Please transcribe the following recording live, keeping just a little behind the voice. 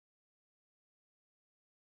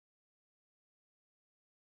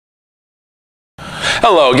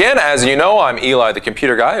Hello again. As you know, I'm Eli, the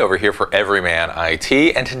computer guy, over here for Everyman IT,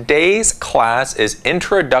 and today's class is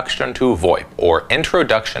Introduction to VoIP, or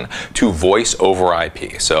Introduction to Voice over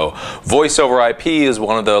IP. So, Voice over IP is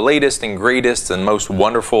one of the latest and greatest and most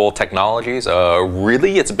wonderful technologies.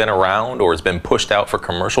 Really, it's been around, or it's been pushed out for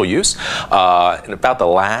commercial use in about the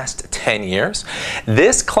last 10 years.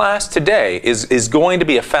 This class today is going to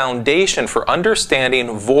be a foundation for understanding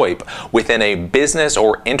VoIP within a business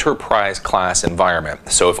or enterprise class environment.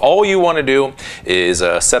 So if all you want to do is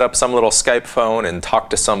set up some little Skype phone and talk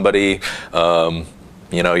to somebody,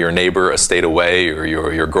 you know, your neighbor a state away, or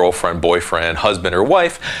your girlfriend, boyfriend, husband, or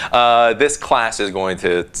wife, this class is going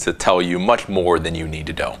to tell you much more than you need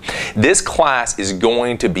to know. This class is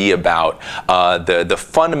going to be about the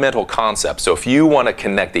fundamental concepts. So if you want to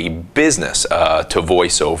connect a business to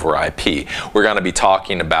voice over IP, we're going to be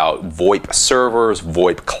talking about VoIP servers,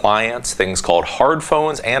 VoIP clients, things called hard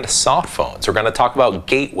phones and soft phones. We're going to talk about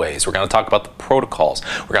gateways. We're going to talk about the protocols.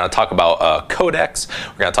 We're going to talk about codecs.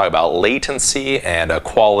 We're going to talk about latency and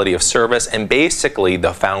quality of service, and basically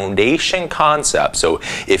the foundation concept. So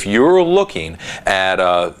if you're looking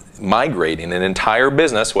at migrating an entire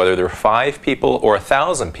business, whether they're 5 people or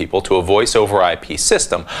 1,000 people, to a voice over IP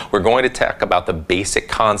system, we're going to talk about the basic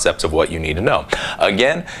concepts of what you need to know.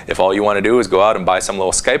 Again, if all you want to do is go out and buy some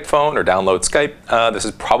little Skype phone or download Skype, this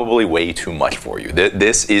is probably way too much for you.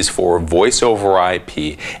 This is for voice over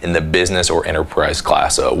IP in the business or enterprise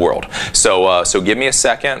class world. So give me a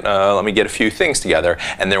second, let me get a few things together,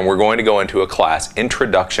 and then we're going to go into a class,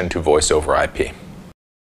 Introduction to Voice over IP.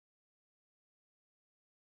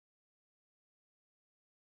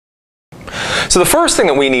 So the first thing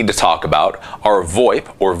that we need to talk about are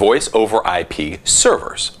VoIP, or Voice over IP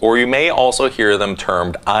servers, or you may also hear them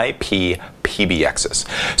termed IP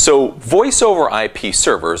PBXs. So Voice over IP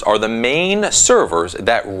servers are the main servers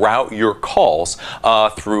that route your calls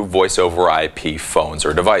through Voice over IP phones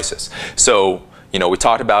or devices. So, you know, we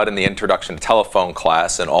talked about in the Introduction to Telephone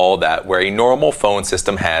class and all that, where a normal phone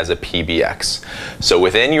system has a PBX. So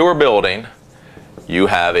within your building, you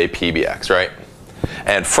have a PBX, right?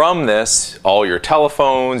 And from this, all your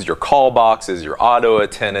telephones, your call boxes, your auto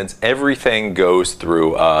attendants, everything goes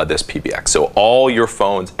through this PBX. So all your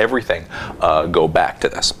phones, everything go back to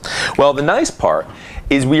this. Well, the nice part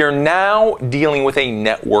is we are now dealing with a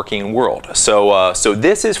networking world. So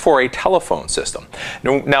this is for a telephone system.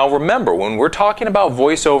 Now remember, when we're talking about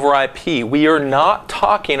voice over IP, we are not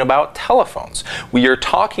talking about telephones. We are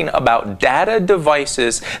talking about data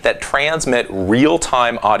devices that transmit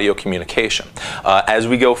real-time audio communication. As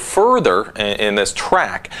we go further in this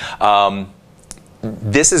track,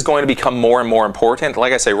 this is going to become more and more important.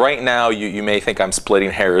 Like I say, right now you may think I'm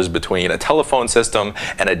splitting hairs between a telephone system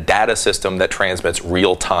and a data system that transmits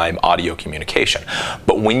real-time audio communication.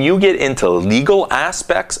 But when you get into legal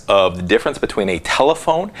aspects of the difference between a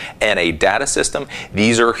telephone and a data system,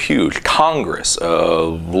 these are huge. Congress,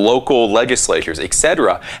 local legislatures,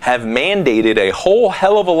 etc. have mandated a whole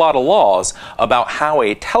hell of a lot of laws about how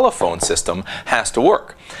a telephone system has to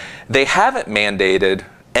work. They haven't mandated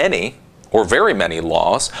any or very many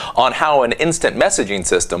laws on how an instant messaging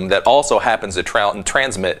system that also happens to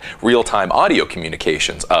transmit real-time audio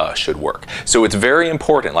communications should work. So it's very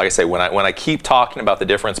important, like I say, when I keep talking about the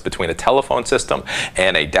difference between a telephone system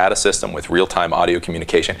and a data system with real-time audio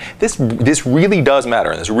communication, this really does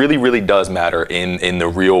matter, and this really does matter in the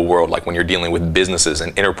real world, like when you're dealing with businesses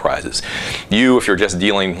and enterprises. If you're just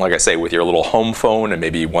dealing, like I say, with your little home phone and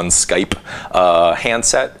maybe one Skype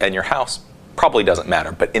handset in your house, probably doesn't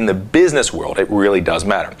matter, but in the business world it really does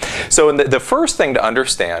matter. So the first thing to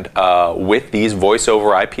understand with these voice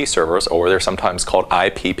over IP servers, or they're sometimes called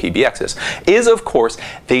IP PBXs, is of course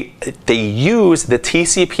they use the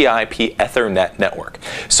TCP/IP Ethernet network.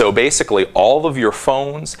 So basically all of your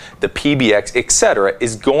phones, the PBX, etc.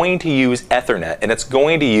 is going to use Ethernet, and it's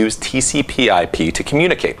going to use TCP/IP to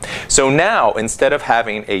communicate. So now, instead of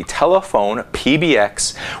having a telephone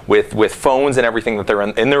PBX with phones and everything that they're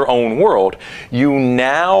in their own world, you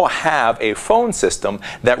now have a phone system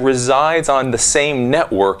that resides on the same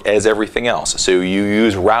network as everything else. So you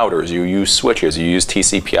use routers, you use switches, you use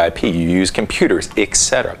TCP/IP, you use computers,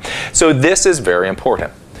 etc. So this is very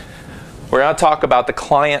important. We're going to talk about the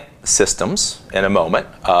client systems in a moment.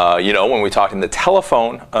 You know, when we talked in the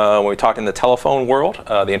telephone, world,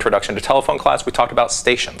 the Introduction to Telephone class, we talked about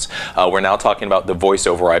stations. We're now talking about the voice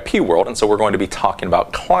over IP world, and so we're going to be talking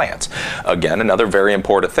about clients. Again, another very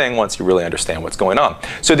important thing once you really understand what's going on.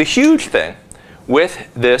 So the huge thing with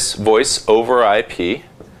this voice over IP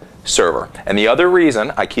server. And the other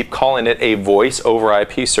reason I keep calling it a voice over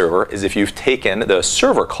IP server is if you've taken the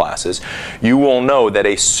server classes, you will know that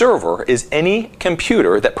a server is any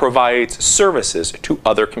computer that provides services to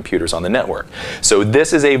other computers on the network. So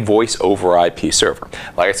this is a voice over IP server.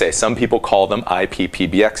 Like I say, some people call them IP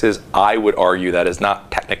PBXs. I would argue that is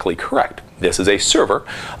not technically correct. This is a server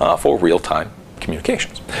for real-time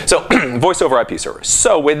communications. So voice over IP server.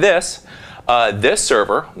 So with this, this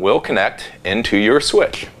server will connect into your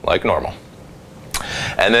switch like normal.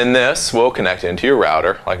 And then this will connect into your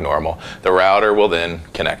router like normal. The router will then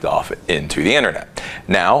connect off into the internet.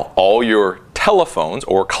 Now, all your telephones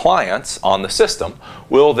or clients on the system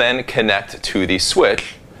will then connect to the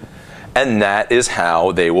switch, and that is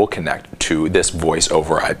how they will connect to this voice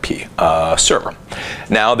over IP server.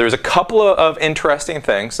 Now, there's a couple of interesting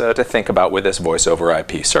things to think about with this voice over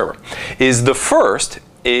IP server. The first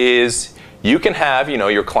is you can have,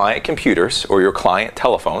 your client computers or your client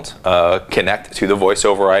telephones connect to the voice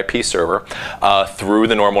over IP server through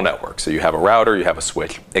the normal network. So you have a router, you have a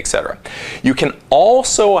switch, etc. You can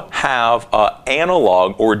also have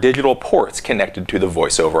analog or digital ports connected to the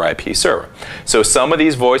voice over IP server. So some of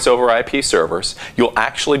these voice over IP servers, you'll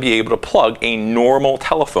actually be able to plug a normal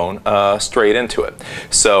telephone straight into it.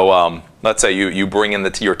 So let's say you bring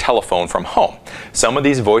in your telephone from home. Some of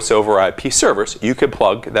these voice over IP servers, you could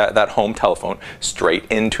plug that home telephone straight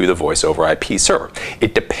into the voice over IP server.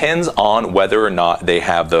 It depends on whether or not they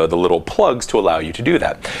have the little plugs to allow you to do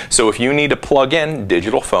that. So if you need to plug in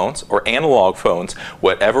digital phones or analog phones,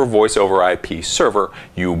 whatever voice over IP server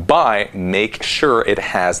you buy, make sure it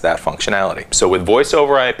has that functionality. So with voice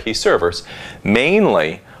over IP servers,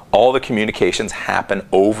 mainly all the communications happen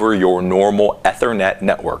over your normal Ethernet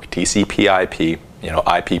network, TCP/IP,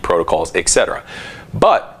 IP protocols, etc.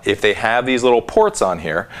 But if they have these little ports on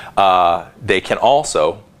here, they can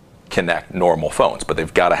also connect normal phones, but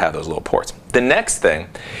they've got to have those little ports. The next thing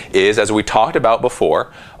is, as we talked about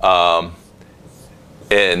before,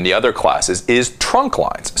 in the other classes, is trunk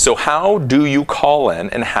lines. So how do you call in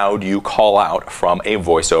and how do you call out from a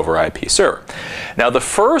voice over IP server? Now, the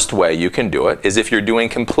first way you can do it is if you're doing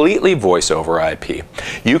completely voice over IP,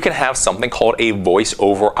 you can have something called a voice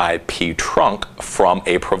over IP trunk from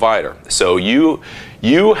a provider. So you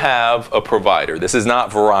have a provider. This is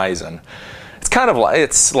not Verizon.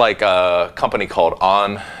 It's like a company called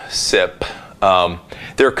OnSIP.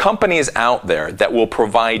 There are companies out there that will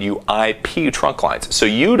provide you IP trunk lines. So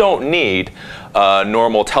you don't need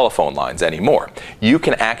normal telephone lines anymore. You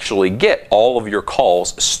can actually get all of your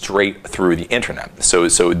calls straight through the internet.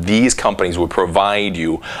 So these companies will provide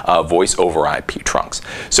you voice over IP trunks.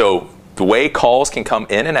 So the way calls can come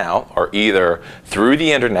in and out are either through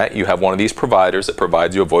the internet. You have one of these providers that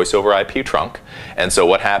provides you a voice over IP trunk. And so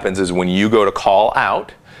what happens is when you go to call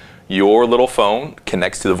out, your little phone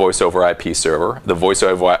connects to the voice over IP server. The voice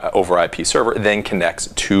over IP server then connects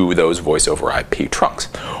to those voice over IP trunks.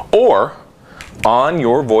 Or on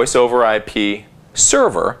your voice over IP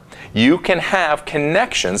server, you can have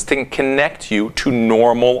connections that can connect you to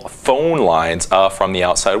normal phone lines from the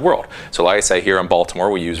outside world. So like I say, here in Baltimore,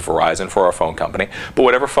 we use Verizon for our phone company. But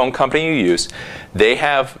whatever phone company you use, they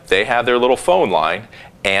have their little phone line.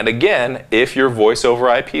 And again, if your voice over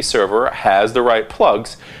IP server has the right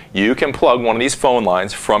plugs, you can plug one of these phone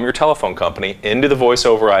lines from your telephone company into the voice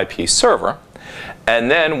over IP server.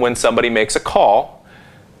 And then when somebody makes a call,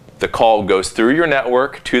 the call goes through your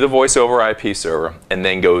network to the voice over IP server and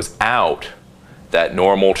then goes out that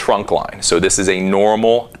normal trunk line. So this is a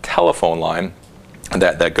normal telephone line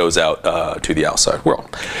that goes out to the outside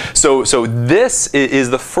world. So this is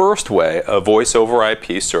the first way a voice over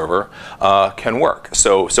IP server can work.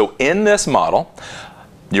 So in this model,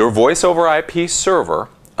 your voice over IP server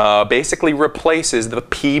basically replaces the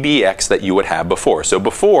PBX that you would have before. So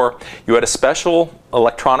before, you had a special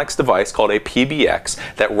electronics device called a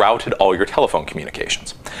PBX that routed all your telephone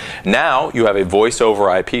communications. Now you have a voice over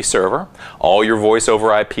IP server, all your voice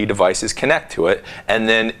over IP devices connect to it, and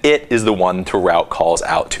then it is the one to route calls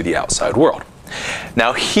out to the outside world.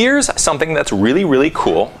 Now here's something that's really, really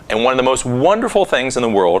cool, and one of the most wonderful things in the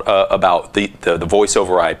world about the voice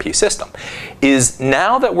over IP system is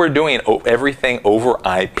now that we're doing everything over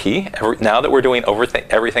IP, now that we're doing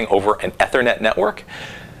everything over an Ethernet network,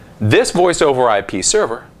 this voice over IP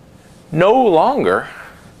server no longer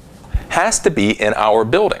has to be in our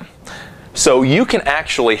building. So you can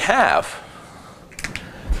actually have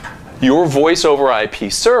your voice over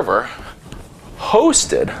IP server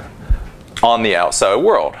hosted on the outside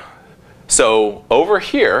world. So over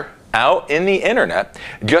here, out in the internet,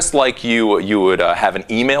 just like you would have an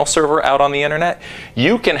email server out on the internet,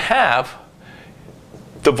 you can have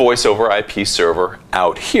the voice over IP server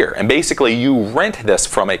out here. And basically you rent this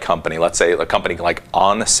from a company, let's say a company like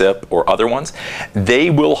OnSIP or other ones. They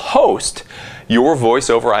will host your voice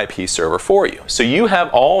over IP server for you. So you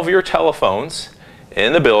have all of your telephones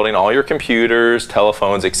in the building, all your computers,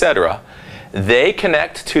 telephones, etc. They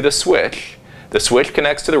connect to the switch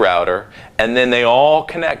connects to the router, and then they all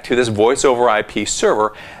connect to this voice over IP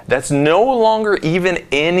server that's no longer even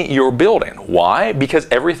in your building. Why? Because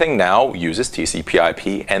everything now uses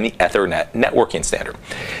TCP/IP and the Ethernet networking standard.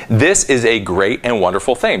 This is a great and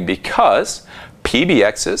wonderful thing because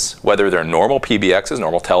PBXs, whether they're normal PBXs,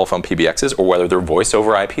 normal telephone PBXs, or whether they're voice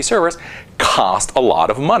over IP servers, cost a lot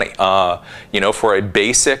of money. You know, for a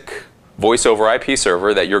basic voice over IP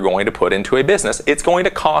server that you're going to put into a business, it's going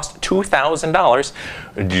to cost $2,000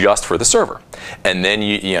 just for the server. And then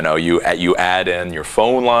you add in your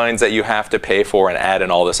phone lines that you have to pay for and add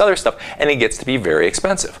in all this other stuff, and it gets to be very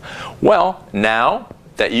expensive. Well, now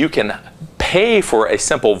that you can pay for a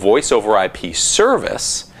simple voice over IP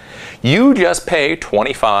service, you just pay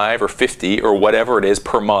 $25 or $50 or whatever it is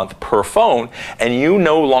per month per phone, and you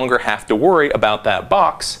no longer have to worry about that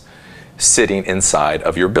box sitting inside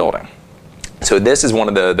of your building. So this is one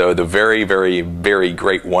of the very, very, very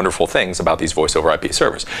great, wonderful things about these voice over IP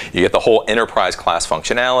servers. You get the whole enterprise class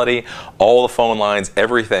functionality, all the phone lines,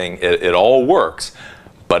 everything, it all works,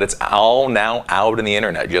 but it's all now out in the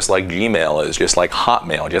internet, just like Gmail is, just like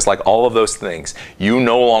Hotmail, just like all of those things. You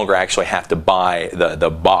no longer actually have to buy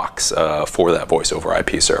the box for that voice over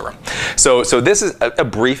IP server. So this is a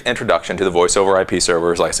brief introduction to the voice over IP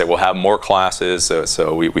servers. Like I said, we'll have more classes,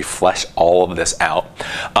 so we flesh all of this out.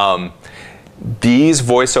 These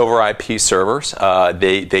voice over IP servers,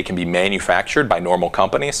 they can be manufactured by normal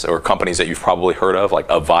companies or companies that you've probably heard of, like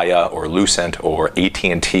Avaya or Lucent or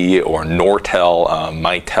AT&T or Nortel,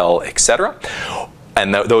 Mitel, etc.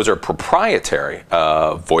 And those are proprietary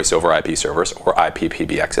voice over IP servers or IP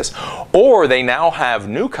PBXs. Or they now have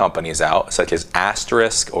new companies out, such as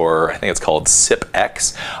Asterisk, or I think it's called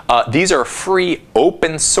SIP-X. These are free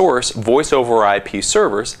open source voice over IP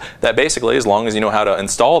servers that basically, as long as you know how to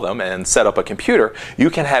install them and set up a computer, you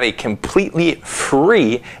can have a completely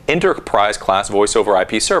free enterprise class voice over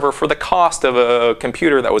IP server for the cost of a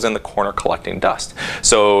computer that was in the corner collecting dust.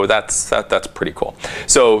 So that's pretty cool.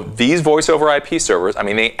 So these voice over IP servers, I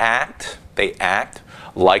mean, they act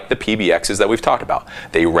like the PBXs that we've talked about.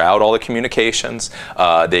 They route all the communications,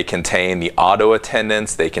 they contain the auto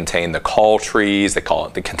attendants, they contain the call trees, they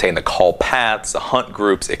contain the call paths, the hunt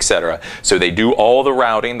groups, etc. So they do all the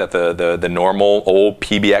routing that the normal old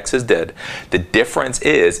PBXs did. The difference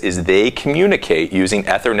is they communicate using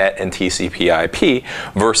Ethernet and TCP/IP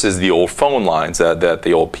versus the old phone lines that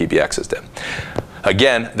the old PBXs did.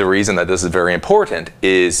 Again, the reason that this is very important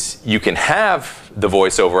is you can have the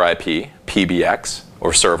voice over IP, PBX,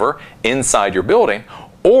 or server inside your building,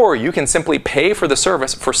 or you can simply pay for the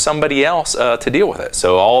service for somebody else to deal with it.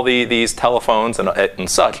 So all these telephones and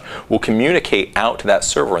such will communicate out to that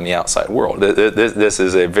server in the outside world. This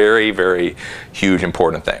is a very, very huge,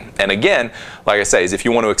 important thing. And again, like I say, is if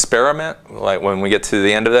you want to experiment, like when we get to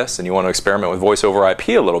the end of this and you want to experiment with voice over IP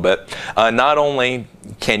a little bit, not only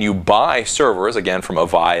can you buy servers, again, from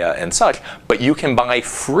Avaya and such, but you can buy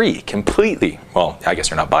free, completely, well, I guess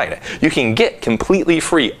you're not buying it, you can get completely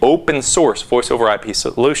free open source voice over IP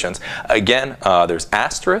solutions. Again, there's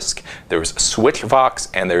Asterisk, there's Switchvox,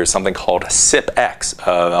 and there's something called SIP-X.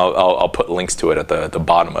 I'll put links to it at the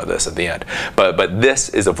bottom of this at the end. But this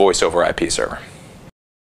is a voice over IP server.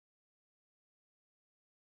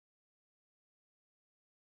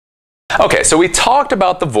 Okay, so we talked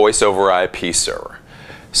about the voice over IP server.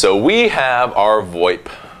 So we have our VoIP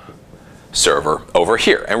server over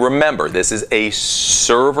here. And remember, this is a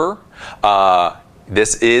server.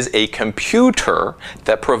 This is a computer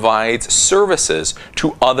that provides services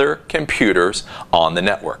to other computers on the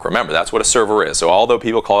network. Remember, that's what a server is. So although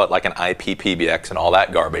people call it like an IP PBX and all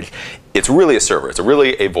that garbage, it's really a server. It's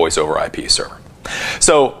really a voice over IP server.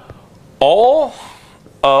 So all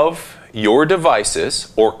of your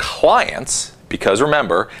devices or clients, because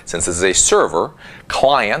remember, since this is a server,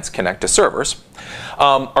 clients connect to servers,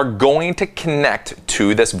 are going to connect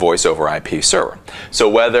to this voice over IP server. So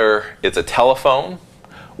whether it's a telephone,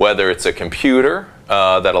 whether it's a computer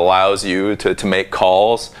that allows you to make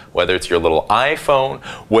calls, whether it's your little iPhone,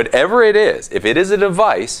 whatever it is, if it is a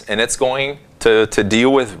device and it's going to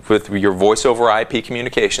deal with your voice over IP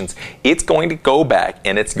communications, it's going to go back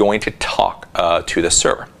and it's going to talk to the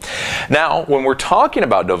server. Now, when we're talking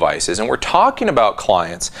about devices and we're talking about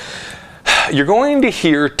clients, you're going to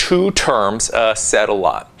hear two terms said a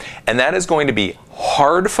lot, and that is going to be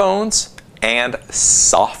hard phones and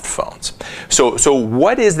soft phones. So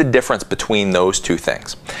what is the difference between those two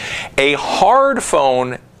things? A hard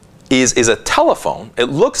phone is a telephone. It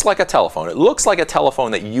looks like a telephone. It looks like a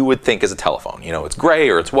telephone that you would think is a telephone. You know, it's gray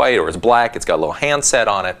or it's white or it's black. It's got a little handset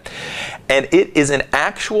on it. And it is an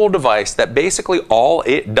actual device that basically all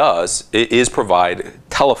it does is provide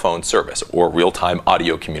telephone service or real-time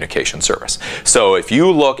audio communication service. So if you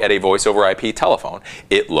look at a voice over IP telephone,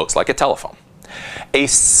 it looks like a telephone. A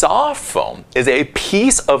soft phone is a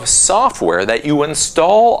piece of software that you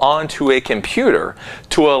install onto a computer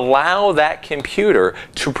to allow that computer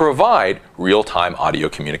to provide real-time audio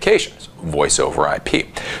communications, voice over IP.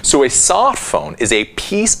 So a soft phone is a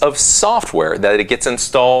piece of software that it gets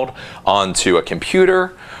installed onto a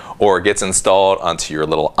computer or it gets installed onto your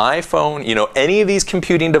little iPhone, you know, any of these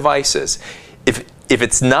computing devices. If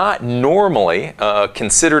it's not normally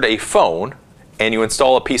considered a phone, and you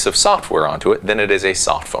install a piece of software onto it, then it is a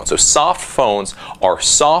soft phone. So soft phones are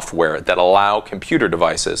software that allow computer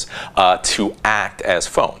devices to act as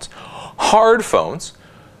phones. Hard phones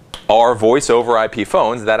are voice over IP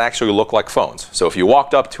phones that actually look like phones. So if you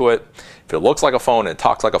walked up to it, if it looks like a phone and it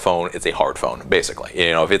talks like a phone, it's a hard phone, basically.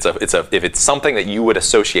 You know, if it's something that you would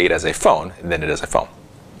associate as a phone, then it is a phone.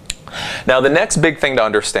 Now, the next big thing to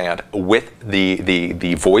understand with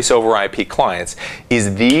the voice over IP clients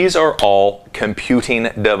is these are all computing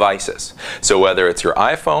devices. So whether it's your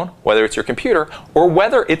iPhone, whether it's your computer, or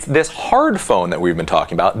whether it's this hard phone that we've been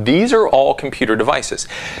talking about, these are all computer devices.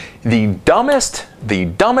 The dumbest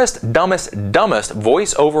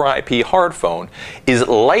voice over IP hard phone is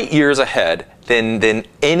light years ahead than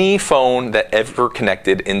any phone that ever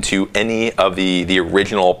connected into any of the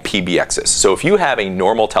original PBXs. So if you have a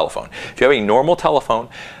normal telephone,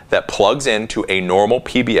 that plugs into a normal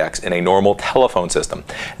PBX in a normal telephone system,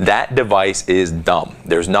 that device is dumb.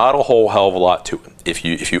 There's not a whole hell of a lot to it.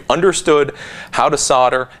 If you understood how to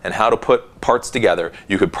solder and how to put parts together,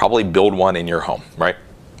 you could probably build one in your home, right?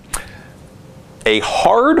 A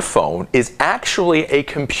hard phone is actually a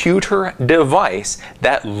computer device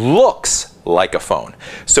that looks like a phone.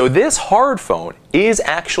 So this hard phone is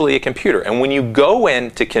actually a computer. And when you go in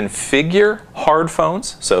to configure hard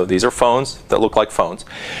phones, so these are phones that look like phones,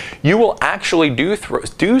 you will actually do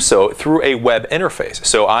so through a web interface.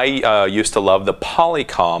 So I used to love the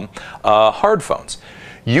Polycom hard phones.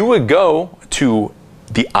 You would go to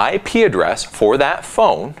the IP address for that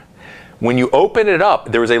phone. When you open it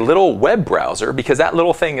up, there was a little web browser, because that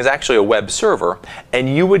little thing is actually a web server,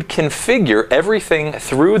 and you would configure everything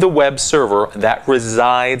through the web server that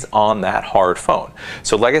resides on that hard phone.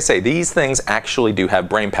 So like I say, these things actually do have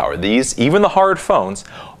brain power. These, even the hard phones,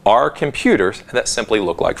 are computers that simply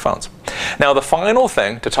look like phones. Now, the final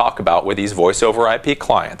thing to talk about with these voice over IP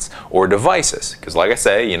clients or devices, because like I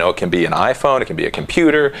say, you know, it can be an iPhone, it can be a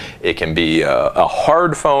computer, it can be a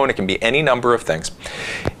hard phone, it can be any number of things,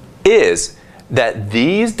 is that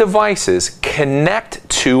these devices connect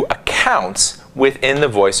to accounts within the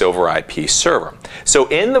voice over IP server. So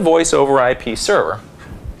in the voice over IP server,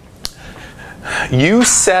 you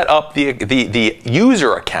set up the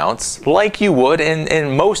user accounts like you would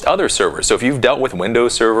in most other servers. So if you've dealt with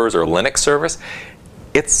Windows servers or Linux servers,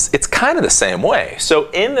 it's kind of the same way.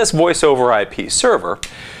 So in this voice over IP server,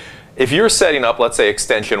 if you're setting up, let's say,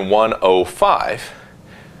 extension 105,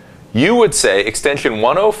 you would say extension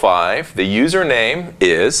 105, the username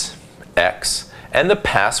is X, and the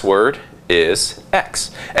password is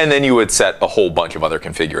X. And then you would set a whole bunch of other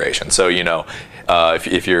configurations. So, you know,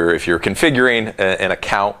 if you're configuring an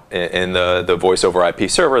account in the voice over IP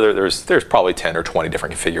server, there's probably 10 or 20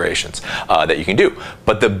 different configurations that you can do.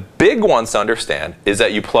 But the big ones to understand is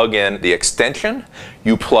that you plug in the extension,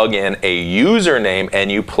 you plug in a username,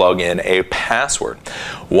 and you plug in a password.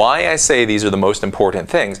 Why I say these are the most important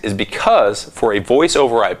things is because for a voice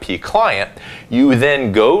over IP client, you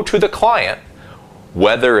then go to the client,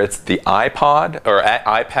 whether it's the iPod or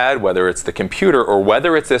iPad, whether it's the computer, or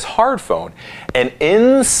whether it's this hard phone, and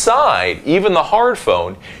inside even the hard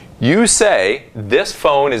phone, you say this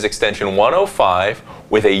phone is extension 105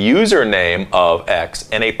 with a username of X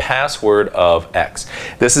and a password of X.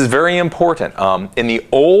 This is very important. In the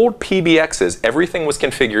old PBXs, everything was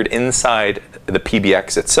configured inside the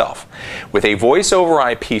PBX itself. With a voice over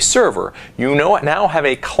IP server, you now have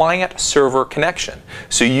a client-server connection.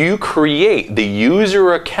 So you create the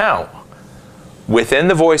user account within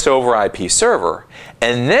the voice over IP server,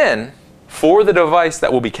 and then for the device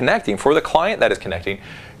that will be connecting, for the client that is connecting,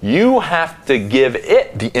 you have to give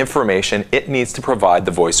it the information it needs to provide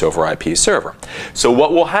the voice over IP server. So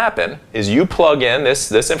what will happen is you plug in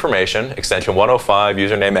this information, extension 105,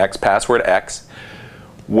 username X, password X.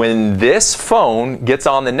 When this phone gets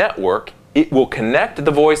on the network, it will connect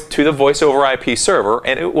the voice to the voice over IP server,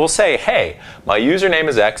 and it will say, hey, my username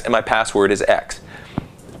is X and my password is X.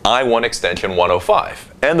 I want extension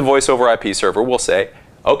 105. And the voice over IP server will say,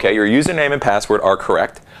 okay, your username and password are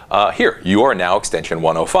correct. Here, you are now extension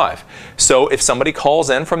 105. So if somebody calls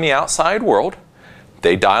in from the outside world,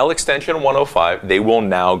 they dial extension 105, they will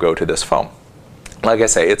now go to this phone. Like I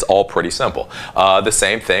say, it's all pretty simple. The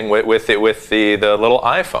same thing with the little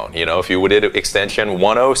iPhone. You know, if you did extension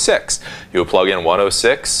 106, you would plug in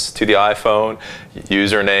 106 to the iPhone,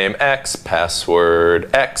 username X,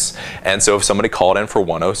 password X, and so if somebody called in for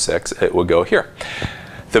 106, it would go here.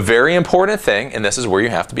 The very important thing, and this is where you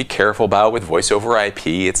have to be careful about with voice over IP,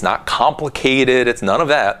 it's not complicated, it's none of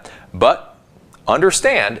that, but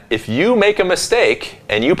understand, if you make a mistake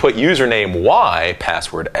and you put username Y,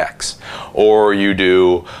 password X, or you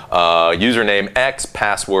do username X,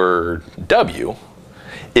 password W,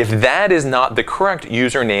 if that is not the correct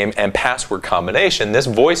username and password combination, this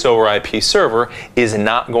voice over IP server is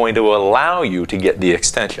not going to allow you to get the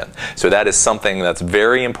extension. So that is something that's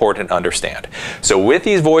very important to understand. So with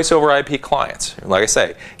these voice over IP clients, like I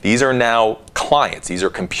say, these are now clients. These are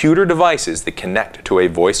computer devices that connect to a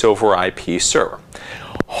voice over IP server.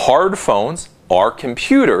 Hard phones are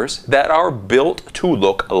computers that are built to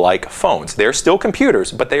look like phones. They're still computers,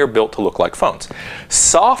 but they are built to look like phones.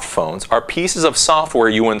 Soft phones are pieces of software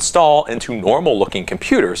you install into normal looking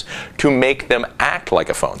computers to make them act like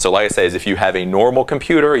a phone. So like I say, if you have a normal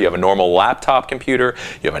computer, you have a normal laptop computer,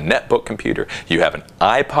 you have a netbook computer, you have an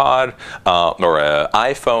iPod or an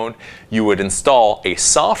iPhone, you would install a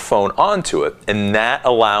soft phone onto it, and that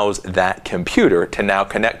allows that computer to now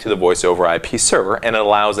connect to the voice over IP server, and it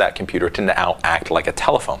allows that computer to now act like a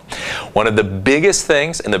telephone. One of the biggest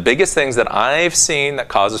things, and the biggest things that I've seen that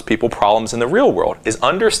causes people problems in the real world, is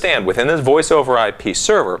understand within this voice over IP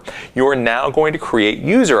server, you are now going to create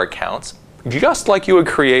user accounts just like you would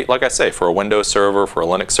create, like I say, for a Windows server, for a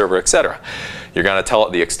Linux server, etc. You're going to tell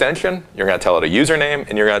it the extension, you're going to tell it a username,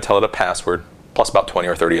 and you're going to tell it a password, plus about 20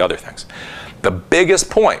 or 30 other things. The biggest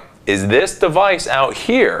point is this device out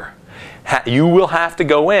here, you will have to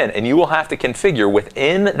go in and you will have to configure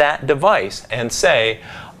within that device and say,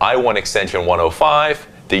 I want extension 105,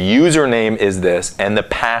 the username is this, and the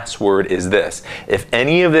password is this. If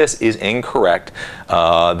any of this is incorrect,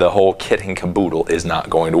 the whole kit and caboodle is not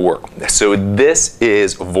going to work. So this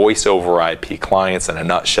is voice over IP clients in a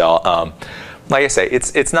nutshell. Like I say,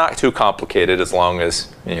 it's not too complicated as long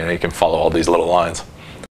as you can follow all these little lines.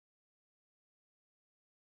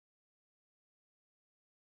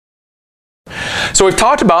 So we've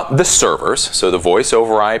talked about the servers, so the voice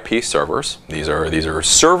over IP servers. These are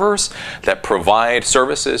servers that provide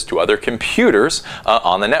services to other computers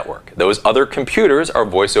on the network. Those other computers are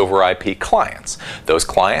voice over IP clients. Those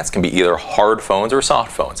clients can be either hard phones or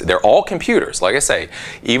soft phones. They're all computers. Like I say,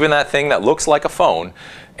 even that thing that looks like a phone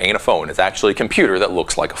ain't a phone. It's actually a computer that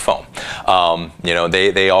looks like a phone.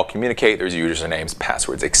 They all communicate. There's usernames,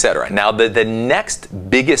 passwords, etc. Now the next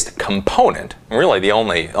biggest component, really the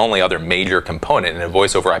only other major component in a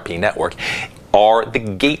voice over IP network, are the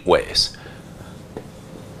gateways.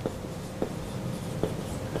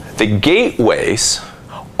 The gateways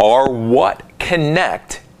are what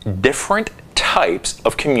connect different types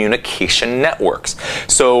of communication networks.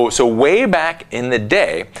 So way back in the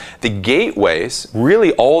day, the gateways,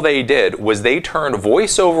 really all they did was they turned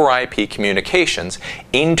voice over IP communications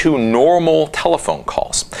into normal telephone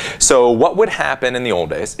calls. So what would happen in the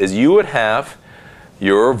old days is you would have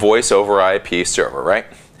your voice over IP server, right?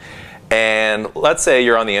 And let's say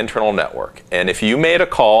you're on the internal network, and if you made a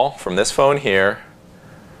call from this phone here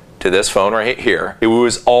to this phone right here, it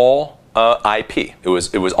was all IP. It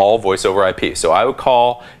was all voice over IP. So I would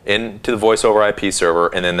call into the voice over IP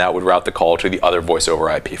server, and then that would route the call to the other voice over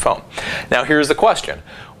IP phone. Now here's the question.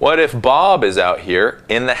 What if Bob is out here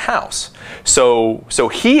in the house? So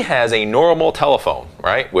he has a normal telephone,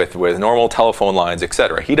 right, with normal telephone lines,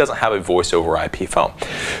 etc. He doesn't have a voice over IP phone.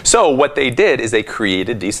 So what they did is they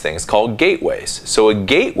created these things called gateways. So a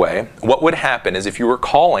gateway, what would happen is if you were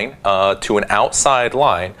calling to an outside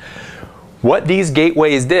line, what these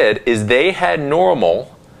gateways did is they had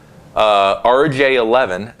normal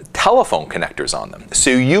RJ11 telephone connectors on them. So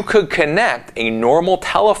you could connect a normal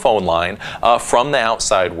telephone line from the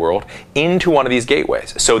outside world into one of these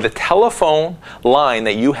gateways. So the telephone line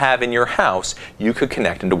that you have in your house, you could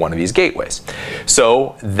connect into one of these gateways.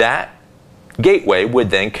 So that gateway would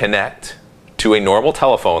then connect to a normal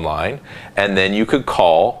telephone line, and then you could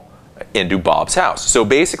call into Bob's house. So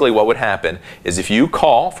basically what would happen is if you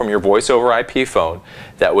call from your voice over IP phone,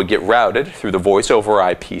 that would get routed through the voice over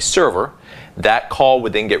IP server, That call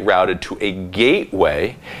would then get routed to a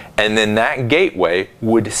gateway, and then that gateway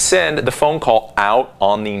would send the phone call out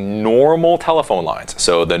on the normal telephone lines.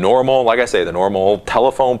 So the normal, like I say, the normal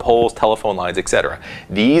telephone poles, telephone lines, etc.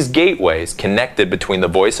 These gateways connected between the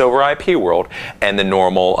voice over IP world and the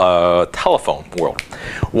normal telephone world.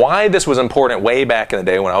 Why this was important way back in the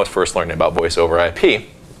day when I was first learning about voice over IP,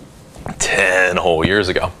 10 whole years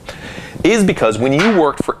ago, is because when you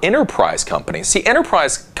worked for enterprise companies, see,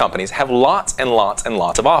 enterprise companies have lots and lots and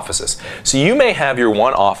lots of offices. So you may have your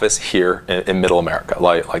one office here in Middle America,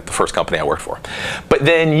 like the first company I worked for. But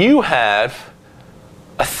then you have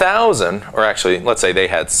 1,000, or actually, let's say they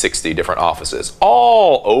had 60 different offices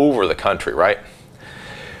all over the country, right?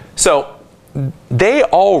 So they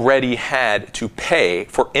already had to pay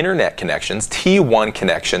for internet connections, T1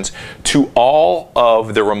 connections, to all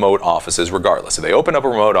of the remote offices regardless. If they opened up a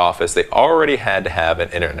remote office, they already had to have an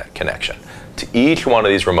internet connection to each one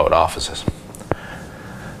of these remote offices.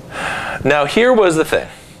 Now here was the thing.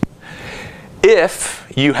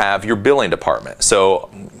 If you have your billing department, so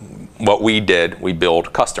what we did, we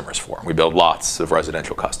billed customers for. We billed lots of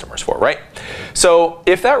residential customers for, right? So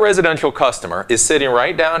if that residential customer is sitting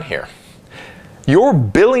right down here, your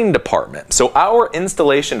billing department, so our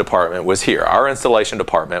installation department was here. Our installation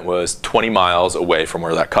department was 20 miles away from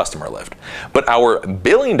where that customer lived. But our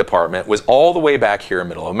billing department was all the way back here in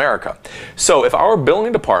Middle America. So if our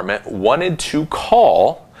billing department wanted to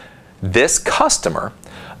call this customer,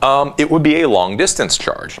 it would be a long distance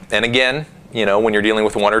charge. And again, you know, when you're dealing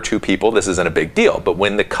with 1 or 2 people, this isn't a big deal. But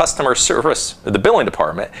when the customer service, the billing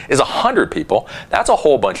department, is 100 people, that's a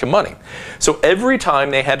whole bunch of money. So every time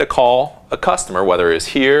they had to call a customer, whether it's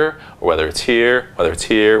here, or whether it's here, whether it's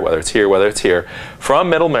here, whether it's here, whether it's here, from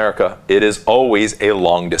Middle America, it is always a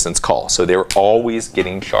long distance call. So they were always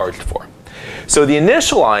getting charged for it. So the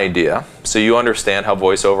initial idea, so you understand how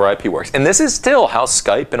voice over IP works, and this is still how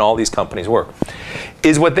Skype and all these companies work,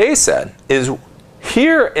 is what they said is,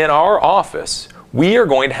 here in our office, we are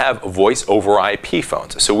going to have voice over IP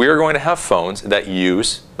phones. So we are going to have phones that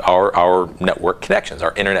use our network connections,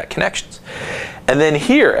 our internet connections. And then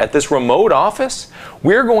here at this remote office,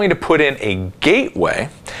 we're going to put in a gateway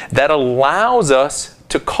that allows us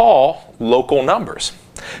to call local numbers.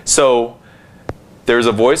 So there's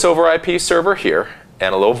a voice over IP server here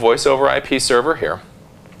and a little voice over IP server here.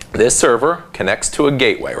 This server connects to a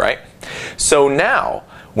gateway, right? So now,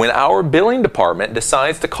 when our billing department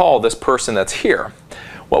decides to call this person that's here,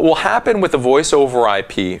 what will happen with the voice over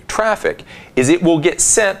IP traffic is it will get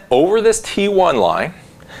sent over this T1 line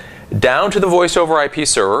down to the voice over IP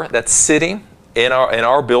server that's sitting in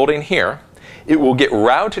our building here. It will get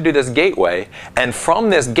routed to this gateway, and from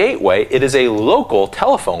this gateway, it is a local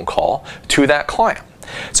telephone call to that client.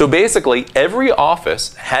 So basically, every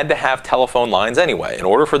office had to have telephone lines anyway. In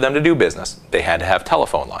order for them to do business, they had to have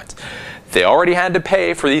telephone lines. They already had to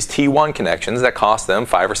pay for these T1 connections that cost them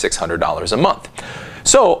 $500 or $600 a month.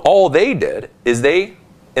 So all they did is they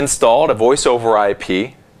installed a voice over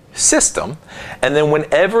IP system, and then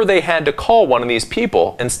whenever they had to call one of these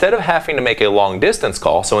people, instead of having to make a long distance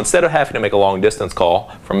call, so instead of having to make a long distance call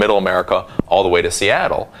from Middle America all the way to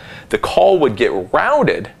Seattle, the call would get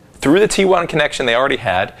routed through the T1 connection they already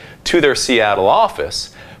had to their Seattle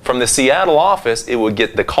office. From the Seattle office,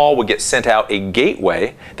 the call would get sent out a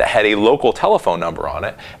gateway that had a local telephone number on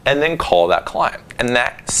it, and then call that client. And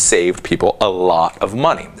that saved people a lot of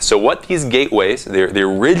money. So what these gateways, the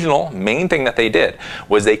original main thing that they did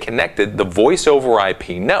was they connected the voice over IP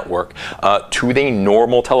network to the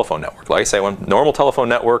normal telephone network. Like I say, when normal telephone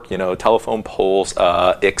network, you know, telephone poles,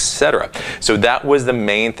 etc. So that was the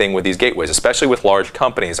main thing with these gateways, especially with large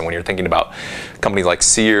companies. And when you're thinking about companies like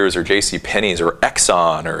Sears or JCPenney's or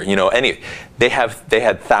Exxon or, you know, they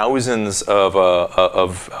had thousands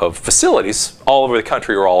of facilities all over the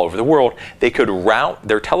country or all over the world. They could route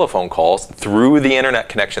their telephone calls through the internet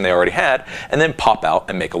connection they already had and then pop out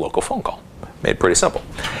and make a local phone call. Made pretty simple.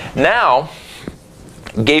 Now,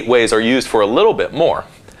 gateways are used for a little bit more,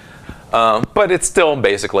 but it's still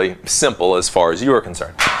basically simple as far as you are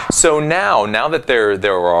concerned. So now that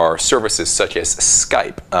there are services such as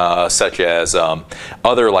Skype, such as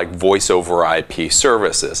other like voice over IP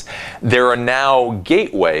services, there are now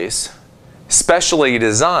gateways specially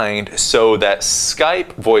designed so that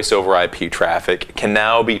Skype voice over IP traffic can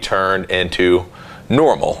now be turned into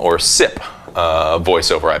normal or SIP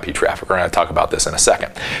voice over IP traffic. We're going to talk about this in a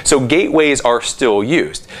second. So gateways are still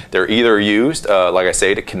used. They're either used, like I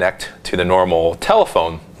say, to connect to the normal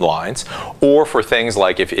telephone lines, or for things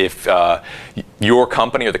like if your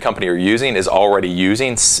company or the company you're using is already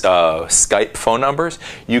using Skype phone numbers,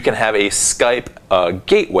 you can have a Skype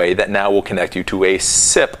gateway that now will connect you to a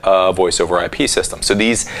SIP voice over IP system. So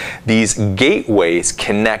these gateways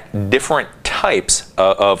connect different types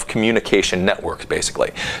of communication networks,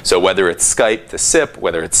 basically. So whether it's Skype to SIP,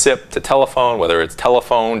 whether it's SIP to telephone, whether it's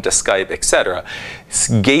telephone to Skype, etc.,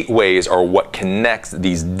 gateways are what connects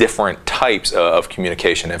these different types of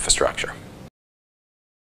communication infrastructure.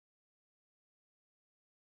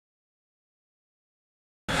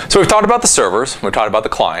 So we've talked about the servers, we've talked about the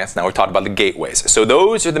clients, now we've talked about the gateways. So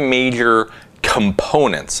those are the major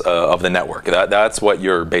components of the network. That's what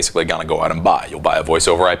you're basically going to go out and buy. You'll buy a voice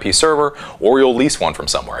over IP server, or you'll lease one from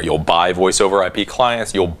somewhere. You'll buy voice over IP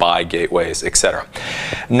clients, you'll buy gateways, etc.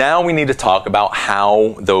 Now we need to talk about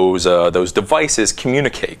how those devices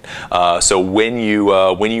communicate. So when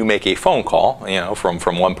you make a phone call,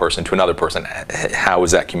 from one person to another person, how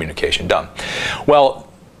is that communication done? Well,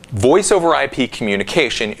 voice over IP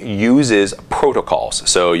communication uses protocols.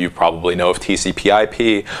 So you probably know of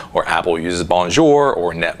TCP/IP, or Apple uses Bonjour,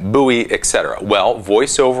 or NetBEUI, etc. Well,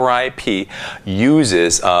 voice over IP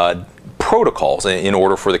uses protocols in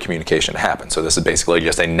order for the communication to happen. So this is basically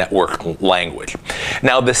just a network language.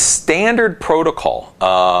 Now, the standard protocol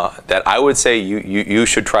that I would say you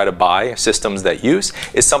should try to buy systems that use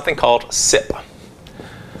is something called SIP.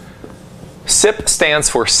 SIP stands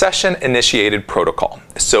for Session Initiated Protocol.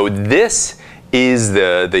 So this is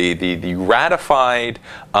the ratified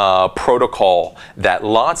protocol that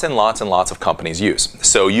lots and lots and lots of companies use.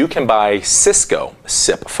 So you can buy Cisco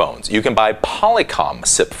SIP phones, you can buy Polycom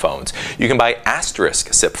SIP phones, you can buy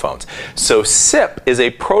Asterisk SIP phones. So SIP is a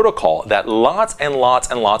protocol that lots and lots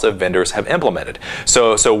and lots of vendors have implemented.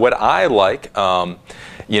 So what I like,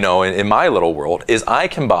 in my little world, is I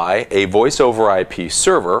can buy a voice over IP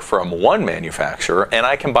server from one manufacturer, and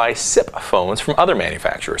I can buy SIP phones from other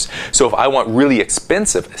manufacturers. So if I want really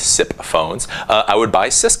expensive SIP phones, I would buy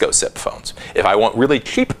Cisco SIP phones. If I want really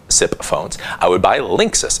cheap SIP phones, I would buy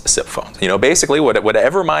Linksys SIP phones. Basically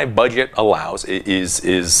whatever my budget allows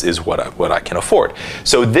is what I can afford.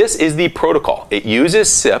 So this is the protocol. It uses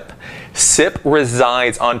SIP. SIP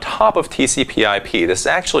resides on top of TCP/IP. This is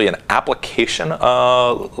actually an application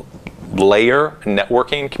layer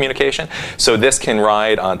networking communication. So this can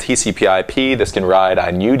ride on TCP/IP, this can ride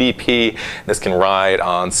on UDP, this can ride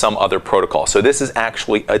on some other protocol. So this is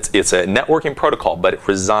actually, it's a networking protocol, but it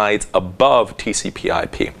resides above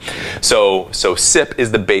TCP/IP. So SIP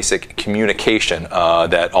is the basic communication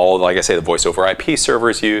that all, like I say, the voice over IP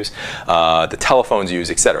servers use, the telephones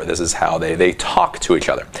use, etc. This is how they talk to each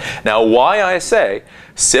other. Now, why I say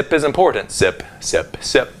SIP is important, SIP, SIP,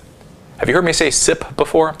 SIP. Have you heard me say SIP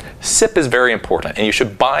before? SIP is very important, and you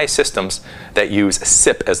should buy systems that use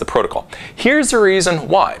SIP as the protocol. Here's the reason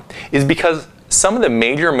why, is because some of the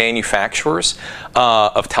major manufacturers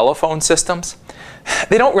of telephone systems,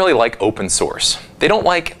 they don't really like open source. They don't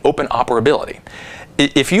like open operability.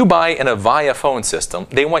 If you buy an Avaya phone system,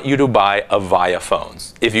 they want you to buy Avaya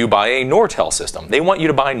phones. If you buy a Nortel system, they want you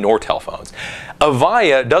to buy Nortel phones.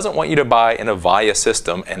 Avaya doesn't want you to buy an Avaya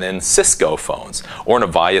system and then Cisco phones, or an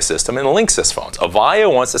Avaya system and Linksys phones.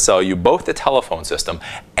 Avaya wants to sell you both the telephone system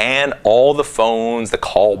and all the phones, the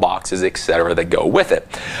call boxes, etc. that go with it.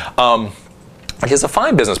 It's a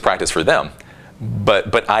fine business practice for them.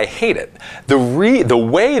 But I hate it. The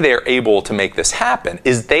way they're able to make this happen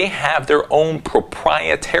is they have their own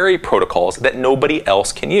proprietary protocols that nobody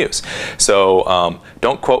else can use. So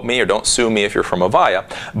don't quote me or don't sue me if you're from Avaya.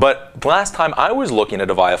 But last time I was looking at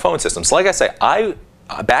Avaya phone systems, like I say,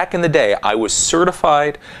 back in the day, I was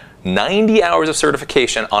certified 90 hours of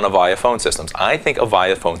certification on Avaya phone systems. I think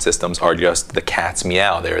Avaya phone systems are just the cat's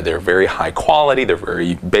meow. They're very high quality, they're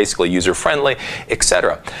very basically user-friendly,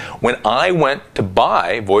 etc. When I went to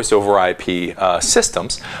buy voice over IP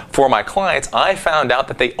systems for my clients, I found out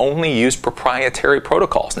that they only use proprietary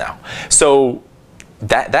protocols now. So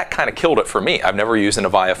that kind of killed it for me. I've never used an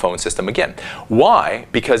Avaya phone system again. Why?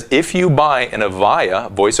 Because if you buy an Avaya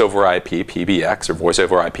voice over IP PBX or voice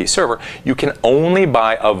over IP server, you can only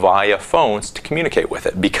buy Avaya phones to communicate with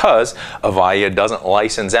it, because Avaya doesn't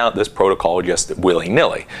license out this protocol just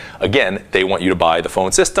willy-nilly. Again, they want you to buy the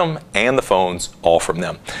phone system and the phones all from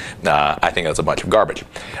them. I think that's a bunch of garbage.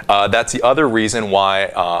 That's the other reason why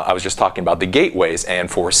I was just talking about the gateways. And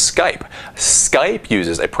for Skype, Skype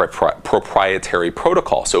uses a proprietary protocol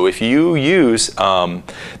protocol. So if you use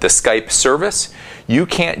the Skype service, you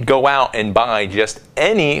can't go out and buy just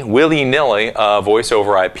any willy-nilly voice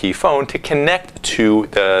over IP phone to connect to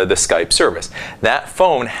the Skype service. That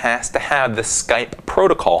phone has to have the Skype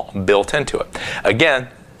protocol built into it. Again,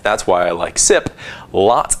 that's why I like SIP.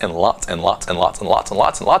 Lots and lots and lots and lots and lots and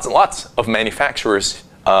lots and lots and lots of manufacturers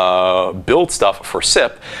build stuff for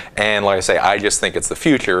SIP, and like I say, I just think it's the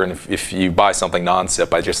future, and if you buy something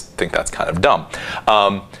non-SIP, I just think that's kind of dumb.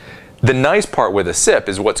 The nice part with a SIP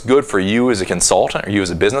is what's good for you as a consultant or you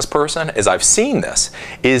as a business person is I've seen this,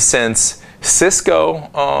 is since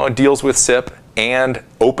Cisco deals with SIP and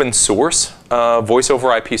open source voice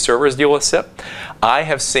over IP servers deal with SIP, I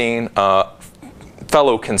have seen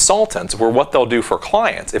fellow consultants where what they'll do for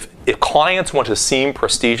clients, if clients want to seem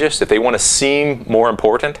prestigious, if they want to seem more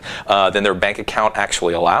important than their bank account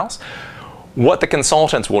actually allows, what the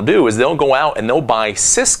consultants will do is they'll go out and they'll buy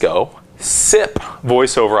Cisco SIP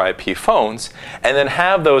voice over IP phones and then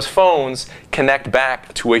have those phones connect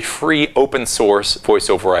back to a free open source voice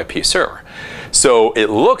over IP server. So it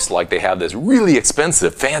looks like they have this really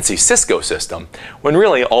expensive fancy Cisco system when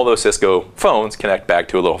really all those Cisco phones connect back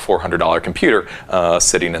to a little $400 computer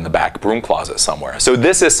sitting in the back broom closet somewhere. So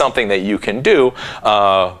this is something that you can do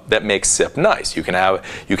that makes SIP nice. You can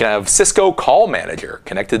have Cisco Call Manager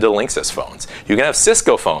connected to Linksys phones. You can have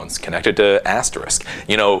Cisco phones connected to Asterisk.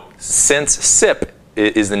 You know, since SIP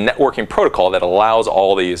is the networking protocol that allows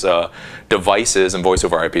all these devices and voice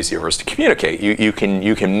over IP servers to communicate. You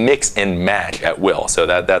can mix and match at will. So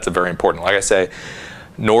that's a very important. Like I say,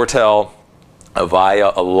 Nortel,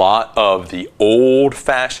 Avaya, a lot of the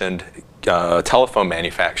old-fashioned telephone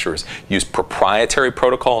manufacturers use proprietary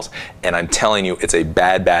protocols, and I'm telling you, it's a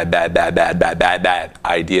bad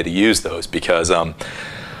idea to use those because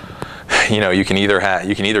you know, you can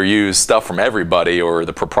either use stuff from everybody or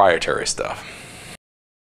the proprietary stuff.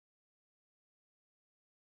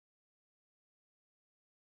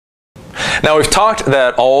 Now we've talked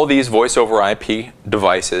that all these voice over IP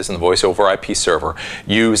devices and the voice over IP server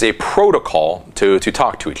use a protocol to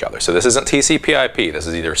talk to each other. So this isn't TCP/IP. This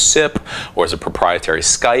is either SIP or is a proprietary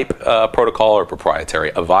Skype protocol or proprietary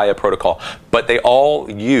Avaya protocol. But they all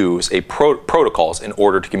use protocols in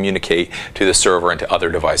order to communicate to the server and to other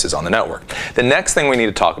devices on the network. The next thing we need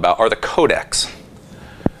to talk about are the codecs.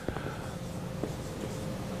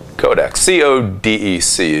 Codec,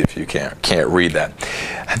 C-O-D-E-C, if you can't read that.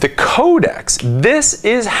 The codecs, this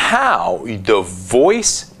is how the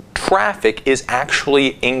voice traffic is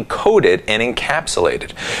actually encoded and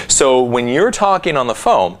encapsulated. So when you're talking on the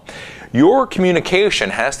phone, your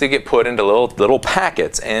communication has to get put into little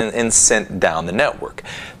packets and sent down the network.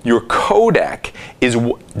 Your codec is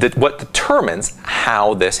what determines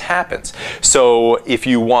how this happens. So if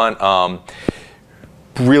you want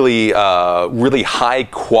really high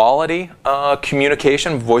quality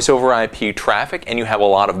communication, voice over IP traffic, and you have a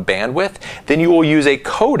lot of bandwidth, then you will use a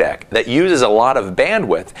codec that uses a lot of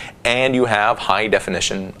bandwidth and you have high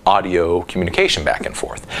definition audio communication back and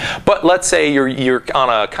forth. But let's say you're on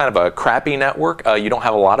a kind of a crappy network, you don't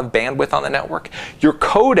have a lot of bandwidth on the network, your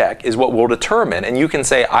codec is what will determine, and you can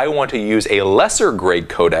say I want to use a lesser grade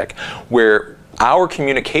codec where our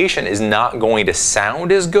communication is not going to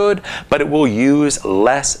sound as good, but it will use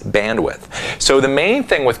less bandwidth. So the main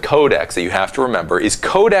thing with codecs that you have to remember is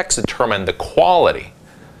codecs determine the quality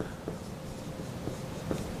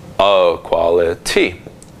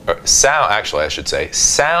sound, actually I should say,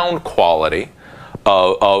 sound quality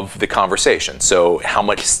of the conversation. So how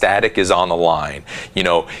much static is on the line? You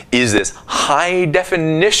know, is this high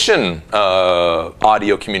definition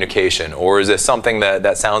audio communication, or is this something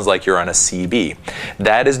that sounds like you're on a CB?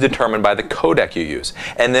 That is determined by the codec you use.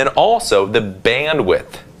 And then also the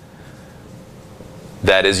bandwidth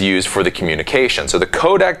that is used for the communication. So the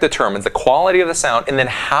codec determines the quality of the sound and then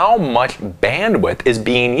how much bandwidth is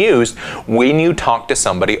being used when you talk to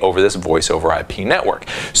somebody over this voice over IP network.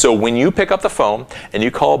 So when you pick up the phone and you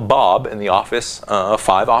call Bob in the office 5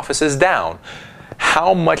 offices down,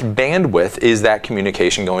 how much bandwidth is that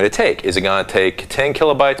communication going to take? Is it going to take 10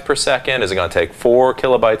 kilobytes per second? Is it going to take 4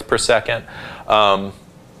 kilobytes per second?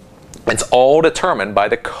 It's all determined by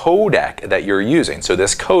the codec that you're using. So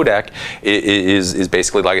this codec is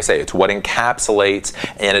basically, like I say, it's what encapsulates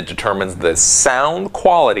and it determines the sound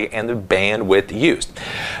quality and the bandwidth used.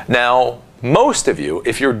 Now, most of you,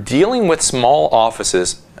 if you're dealing with small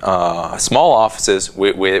offices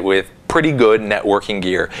with pretty good networking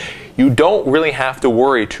gear, you don't really have to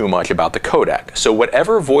worry too much about the codec. So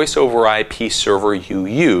whatever voice over IP server you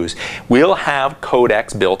use will have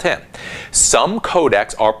codecs built in. Some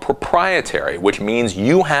codecs are proprietary, which means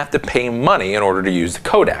you have to pay money in order to use the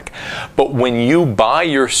codec. But when you buy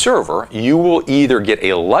your server, you will either get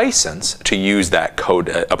a license to use that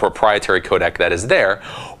a proprietary codec that is there,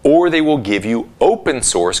 or they will give you open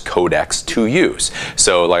source codecs to use.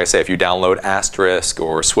 So like I say, if you download Asterisk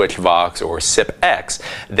or Switchvox or SIP-X,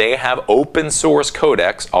 they have open source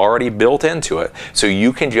codecs already built into it, so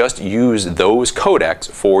you can just use those codecs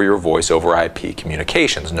for your voice over IP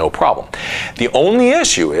communications, no problem. The only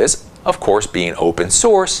issue is, of course, being open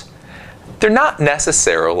source, they're not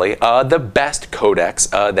necessarily the best codecs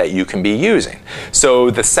that you can be using. So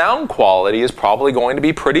the sound quality is probably going to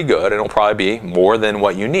be pretty good, and it'll probably be more than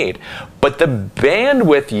what you need. But the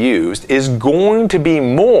bandwidth used is going to be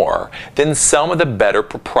more than some of the better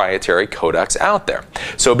proprietary codecs out there.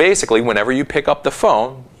 So basically, whenever you pick up the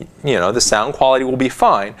phone, you know, the sound quality will be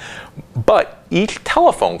fine, but each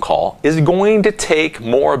telephone call is going to take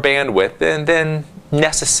more bandwidth than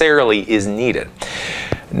necessarily is needed.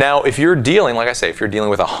 Now, if you're dealing, like I say, if you're dealing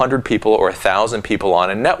with 100 people or 1,000 people on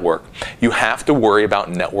a network, you have to worry about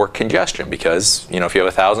network congestion, because, you know, if you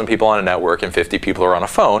have 1,000 people on a network and 50 people are on a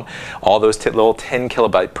phone, all those little 10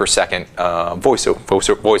 kilobyte per second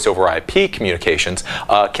voice over IP communications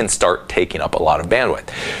can start taking up a lot of bandwidth.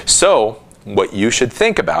 So what you should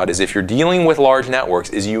think about is, if you're dealing with large networks,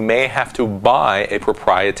 is you may have to buy a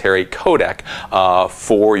proprietary codec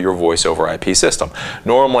for your voice over IP system.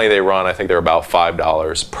 Normally they run, I think they're about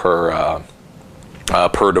 $5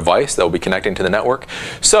 per device that will be connecting to the network.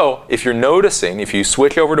 So if you're noticing, if you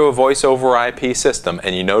switch over to a voice over IP system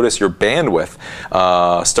and you notice your bandwidth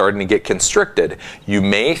starting to get constricted, you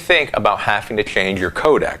may think about having to change your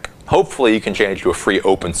codec. Hopefully you can change to a free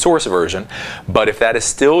open source version, but if that is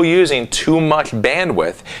still using too much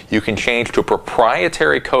bandwidth, you can change to a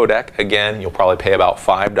proprietary codec. Again, you'll probably pay about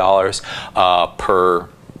 $5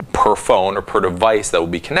 per phone or per device that will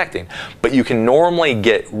be connecting, but you can normally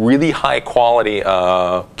get really high quality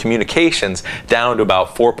communications down to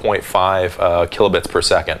about 4.5 kilobits per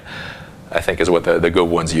second, I think is what the good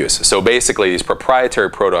ones use. So basically these proprietary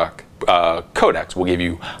codecs will give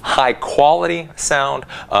you high quality sound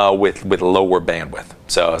with lower bandwidth.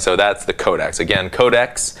 So that's the codecs. Again,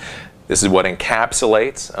 codecs, this is what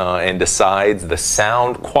encapsulates and decides the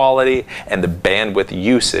sound quality and the bandwidth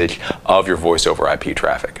usage of your voice over IP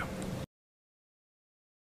traffic.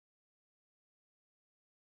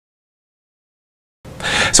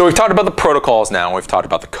 So we've talked about the protocols now, and we've talked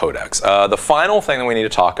about the codecs. The final thing that we need to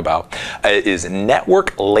talk about is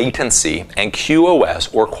network latency and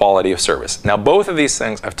QoS, or quality of service. Now, both of these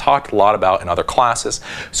things I've talked a lot about in other classes,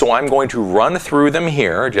 so I'm going to run through them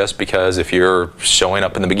here just because if you're showing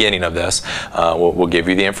up in the beginning of this, we'll give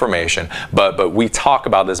you the information. But we talk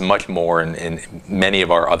about this much more in many of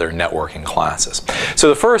our other networking classes. So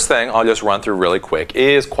the first thing I'll just run through really quick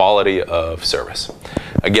is quality of service.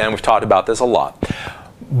 Again, we've talked about this a lot.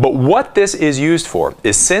 But what this is used for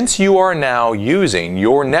is, since you are now using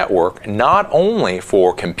your network not only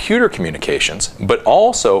for computer communications, but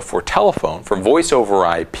also for telephone, for voice over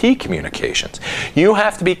IP communications, you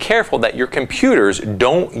have to be careful that your computers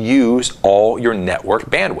don't use all your network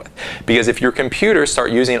bandwidth. Because if your computers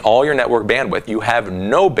start using all your network bandwidth, you have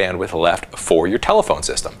no bandwidth left for your telephone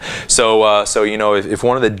system. So you know, if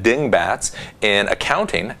one of the dingbats in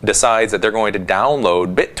accounting decides that they're going to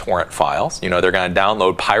download BitTorrent files, you know, they're going to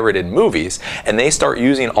download pirated movies, and they start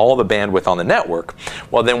using all the bandwidth on the network,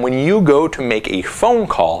 well then when you go to make a phone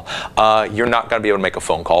call, you're not going to be able to make a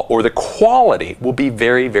phone call, or the quality will be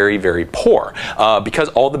very, very, very poor because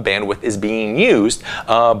all the bandwidth is being used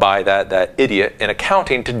by that idiot in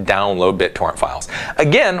accounting to download BitTorrent files.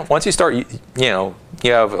 Again, once you start,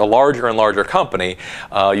 you have a larger and larger company,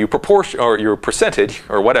 your percentage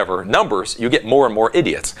or whatever numbers, you get more and more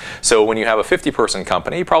idiots. So when you have a 50-person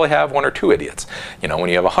company, you probably have 1 or 2 idiots. You know, when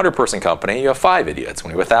you have a 100-person company, you have 5 idiots.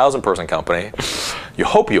 When you have a 1,000-person company, you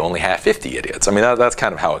hope you only have 50 idiots. I mean, that's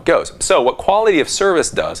kind of how it goes. So what quality of service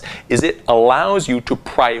does is it allows you to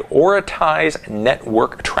prioritize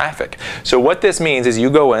network traffic. So what this means is you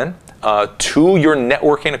go in to your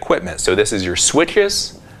networking equipment. So this is your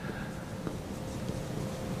switches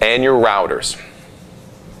and your routers.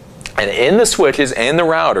 And in the switches and the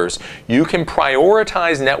routers, you can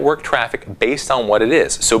prioritize network traffic based on what it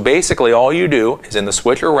is. So basically all you do is in the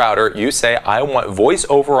switch or router, you say, I want voice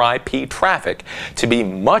over IP traffic to be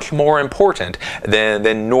much more important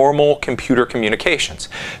than normal computer communications.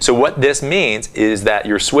 So what this means is that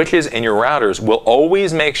your switches and your routers will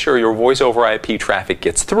always make sure your voice over IP traffic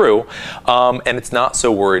gets through, and it's not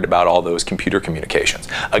so worried about all those computer communications.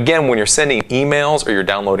 Again, when you're sending emails or you're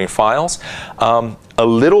downloading files, a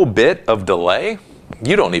little bit of delay,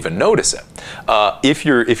 you don't even notice it. If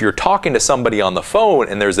you're talking to somebody on the phone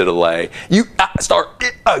and there's a delay, you start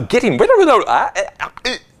getting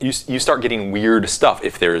you start getting weird stuff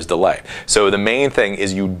if there is delay. So the main thing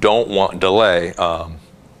is you don't want delay on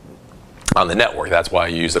the network. That's why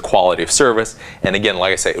you use the quality of service. And again,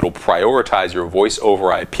 like I say, it'll prioritize your voice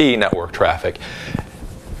over IP network traffic,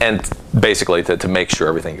 and basically to make sure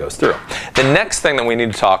everything goes through. The next thing that we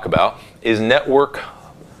need to talk about is network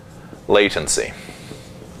latency.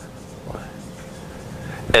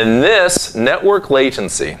 And this network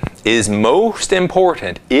latency is most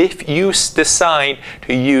important if you decide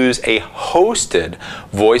to use a hosted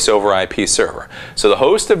voice over IP server. So the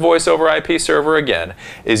hosted voice over IP server, again,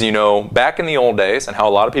 is, you know, back in the old days, and how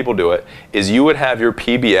a lot of people do it, is you would have your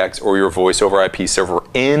PBX or your voice over IP server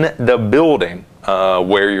in the building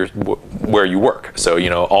where you work. So, you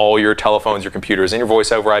know, all your telephones, your computers, and your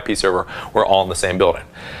voice over IP server were all in the same building.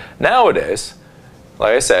 Nowadays,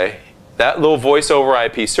 like I say, that little voice over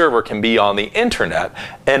IP server can be on the internet,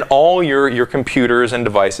 and all your computers and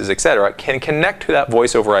devices, etc., can connect to that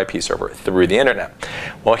voice over IP server through the internet.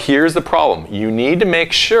 Well, here's the problem. You need to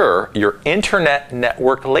make sure your internet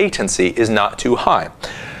network latency is not too high.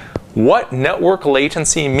 What network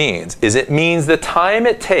latency means is it means the time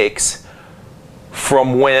it takes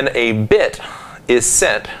from when a bit is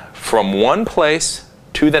sent from one place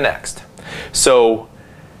to the next. So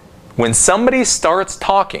when somebody starts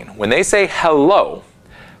talking, when they say hello,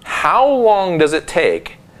 how long does it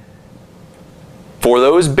take for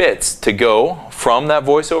those bits to go from that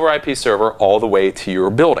voice over IP server all the way to your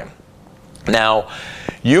building? Now,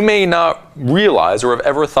 you may not realize or have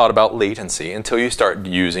ever thought about latency until you start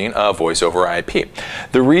using a voice over IP.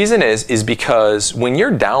 The reason is because when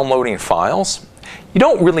you're downloading files, you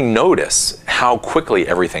don't really notice how quickly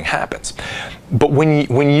everything happens. But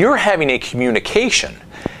when you're having a communication,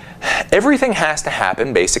 everything has to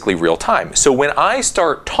happen basically real time. So when I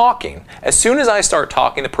start talking, as soon as I start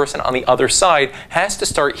talking, the person on the other side has to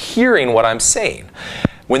start hearing what I'm saying.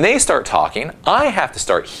 When they start talking, I have to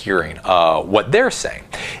start hearing what they're saying.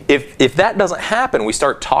 If that doesn't happen, we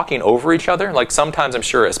start talking over each other. Like sometimes, I'm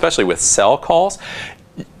sure, especially with cell calls,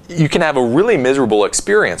 you can have a really miserable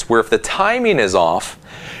experience where if the timing is off,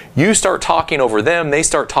 you start talking over them, they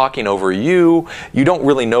start talking over you, you don't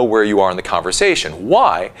really know where you are in the conversation.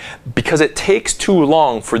 Why? Because it takes too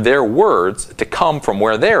long for their words to come from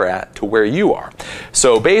where they're at to where you are.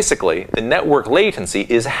 So basically, the network latency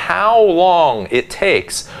is how long it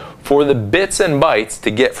takes for the bits and bytes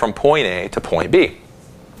to get from point A to point B.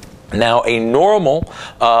 Now, a normal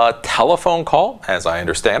telephone call, as I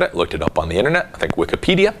understand it, looked it up on the internet, I think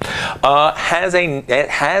Wikipedia,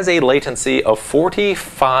 has a latency of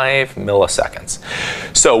 45 milliseconds.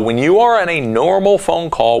 So when you are on a normal phone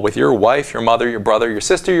call with your wife, your mother, your brother, your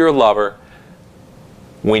sister, your lover,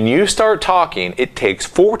 when you start talking, it takes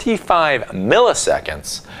 45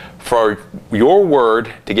 milliseconds for your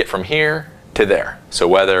word to get from here to there. So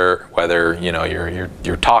whether you know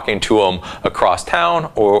you're talking to them across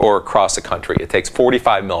town or across the country, it takes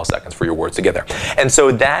 45 milliseconds for your words to get there. And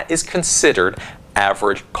so that is considered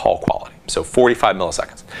average call quality. So 45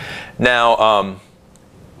 milliseconds. Now,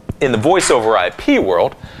 in the voice over IP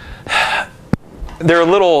world, they're a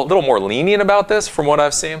little more lenient about this from what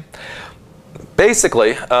I've seen.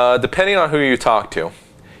 Basically, depending on who you talk to,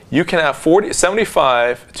 you can have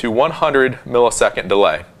 75 to 100 millisecond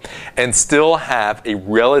delay and still have a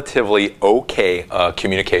relatively okay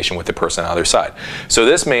communication with the person on the other side. So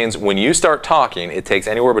this means when you start talking, it takes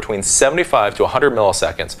anywhere between 75 to 100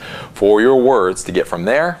 milliseconds for your words to get from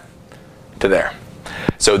there to there.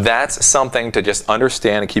 So that's something to just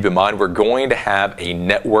understand and keep in mind. We're going to have a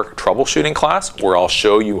network troubleshooting class where I'll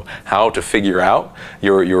show you how to figure out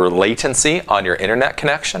your latency on your internet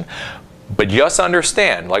connection. But just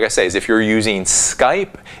understand, like I say, is if you're using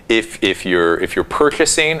Skype, if you're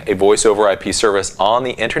purchasing a voice over IP service on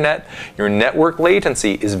the internet, your network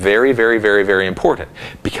latency is very, very, very, very important.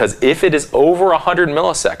 Because if it is over 100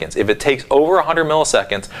 milliseconds, if it takes over 100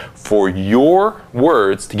 milliseconds for your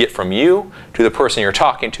words to get from you to the person you're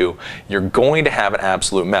talking to, you're going to have an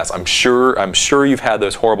absolute mess. I'm sure you've had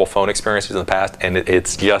those horrible phone experiences in the past, and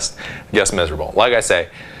it's just miserable. Like I say,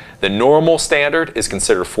 The normal standard is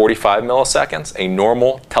considered 45 milliseconds, a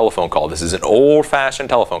normal telephone call. This is an old-fashioned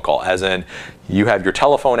telephone call, as in you have your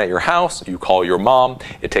telephone at your house, you call your mom,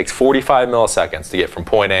 it takes 45 milliseconds to get from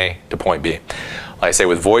point A to point B. Like I say,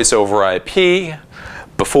 with voice over IP,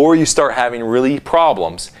 before you start having really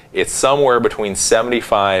problems, it's somewhere between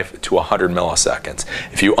 75 to 100 milliseconds.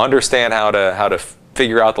 If you understand how to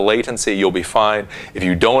figure out the latency, you'll be fine. If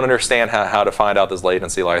you don't understand how to find out this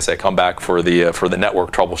latency, like I say, come back for the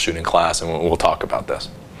network troubleshooting class and we'll talk about this.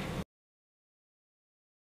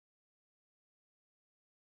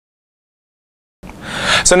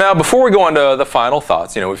 So now, before we go on to the final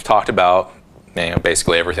thoughts, we've talked about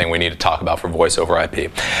basically everything we need to talk about for voice over IP.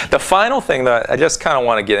 The final thing that I just kind of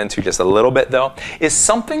want to get into just a little bit, though, is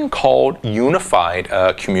something called unified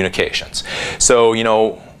communications. So,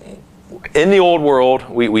 in the old world,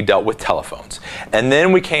 we dealt with telephones. And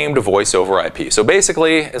then we came to voice over IP. So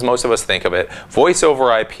basically, as most of us think of it, voice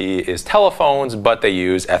over IP is telephones, but they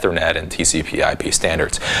use Ethernet and TCP/IP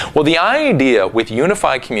standards. Well, the idea with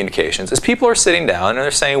unified communications is people are sitting down and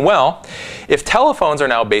they're saying, well, if telephones are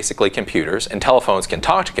now basically computers, and telephones can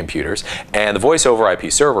talk to computers, and the voice over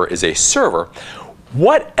IP server is a server,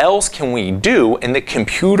 what else can we do in the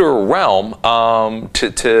computer realm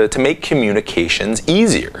to make communications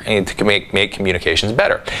easier and to make communications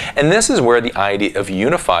better? And this is where the idea of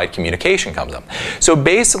unified communication comes up. So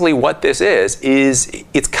basically what this is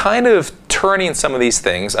it's kind of turning some of these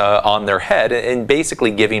things on their head and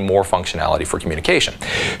basically giving more functionality for communication.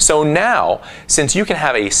 So now, since you can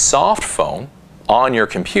have a soft phone on your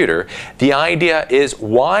computer, the idea is,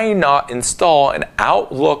 why not install an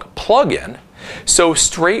Outlook plugin? So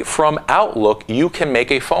straight from Outlook, you can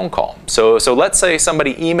make a phone call. So let's say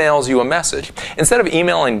somebody emails you a message. Instead of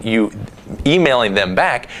emailing them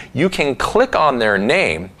back, you can click on their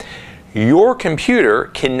name. Your computer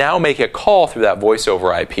can now make a call through that voice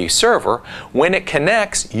over IP server. When it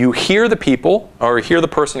connects, you hear the people or hear the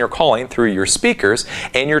person you're calling through your speakers,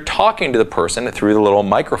 and you're talking to the person through the little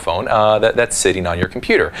microphone that's sitting on your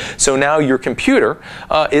computer. So now your computer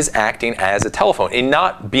is acting as a telephone. And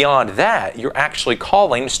not beyond that, you're actually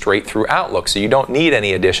calling straight through Outlook. So you don't need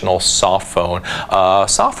any additional soft phone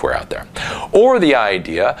software out there. Or the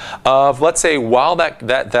idea of, let's say, while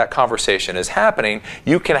that conversation is happening,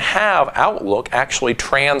 you can have Outlook actually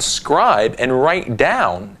transcribe and write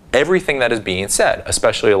down everything that is being said.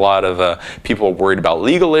 Especially a lot of people are worried about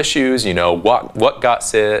legal issues. What got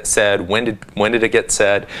said, when did it get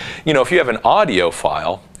said. If you have an audio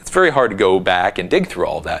file, it's very hard to go back and dig through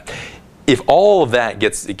all of that. If all of that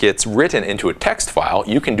gets written into a text file,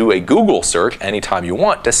 you can do a Google search anytime you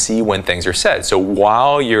want to see when things are said. So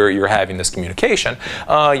while you're having this communication,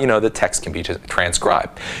 the text can be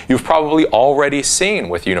transcribed. You've probably already seen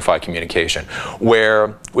with unified communication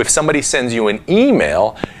where if somebody sends you an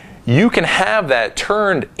email, you can have that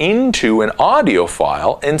turned into an audio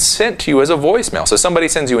file and sent to you as a voicemail. So somebody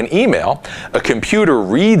sends you an email, a computer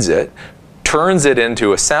reads it, turns it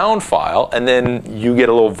into a sound file, and then you get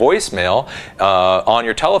a little voicemail on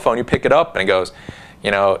your telephone. You pick it up and it goes,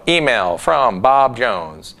 email from Bob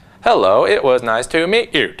Jones. Hello, it was nice to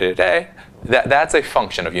meet you today. That's a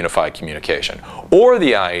function of unified communication. Or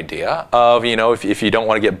the idea of, if you don't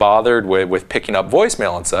want to get bothered with picking up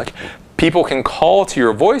voicemail and such, people can call to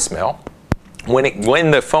your voicemail. When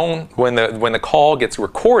the call gets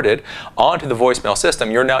recorded onto the voicemail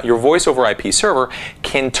system, your voice over IP server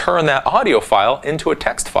can turn that audio file into a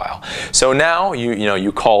text file. So now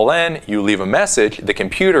you call in, you leave a message, the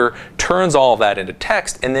computer turns all of that into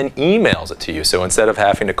text and then emails it to you. So instead of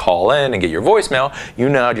having to call in and get your voicemail, you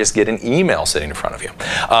now just get an email sitting in front of you.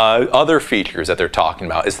 Other features that they're talking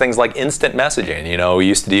about is things like instant messaging. We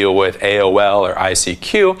used to deal with AOL or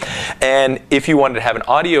ICQ, and if you wanted to have an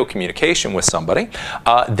audio communication with somebody,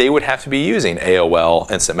 they would have to be using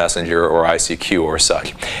AOL, Instant Messenger, or ICQ or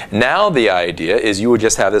such. Now the idea is you would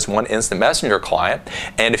just have this one Instant Messenger client,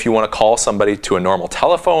 and if you want to call somebody to a normal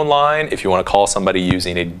telephone line, if you want to call somebody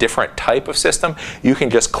using a different type of system, you can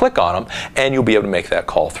just click on them and you'll be able to make that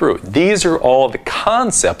call through. These are all the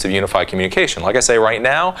concepts of unified communication. Like I say, right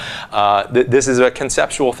now, this is a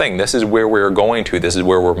conceptual thing. This is where we're going to. This is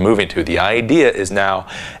where we're moving to. The idea is now,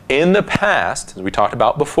 in the past, as we talked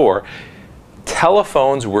about before,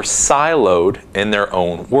 telephones were siloed in their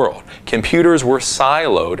own world. Computers were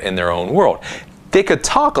siloed in their own world. They could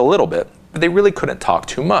talk a little bit, but they really couldn't talk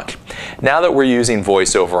too much. Now that we're using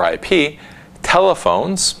voice over IP,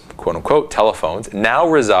 telephones, quote unquote, telephones now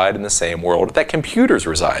reside in the same world that computers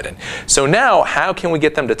reside in. So now, how can we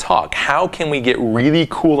get them to talk? How can we get really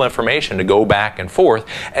cool information to go back and forth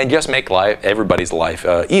and just make everybody's life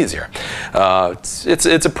easier?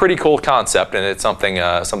 It's a pretty cool concept, and it's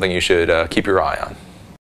something you should keep your eye on.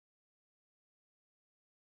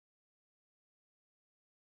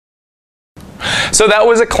 So that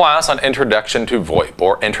was a class on Introduction to VoIP,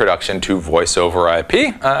 or Introduction to Voice over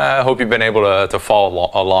IP. I hope you've been able to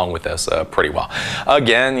follow along with this pretty well.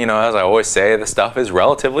 Again, as I always say, the stuff is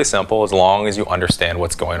relatively simple as long as you understand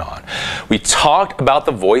what's going on. We talked about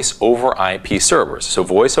the Voice over IP servers. So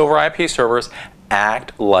Voice over IP servers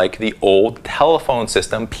act like the old telephone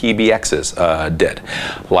system PBXs did.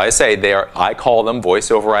 Like I say, I call them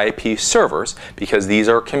Voice over IP servers because these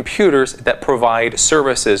are computers that provide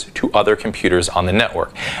services to other computers on the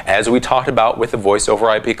network. As we talked about with the Voice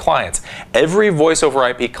over IP clients, every Voice over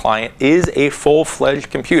IP client is a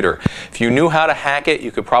full-fledged computer. If you knew how to hack it,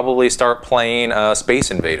 you could probably start playing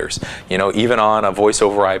Space Invaders, even on a Voice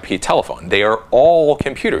over IP telephone. They are all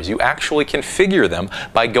computers. You actually configure them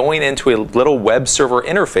by going into a little web server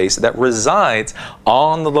interface that resides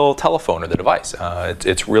on the little telephone or the device.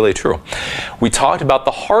 It's really true. We talked about the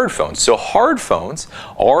hard phones. So hard phones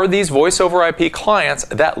are these Voice over IP clients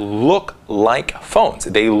that look like phones.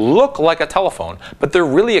 They look like a telephone, but they're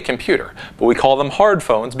really a computer. But we call them hard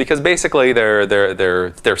phones because basically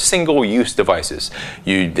they're single-use devices.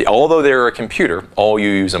 Although they're a computer, all you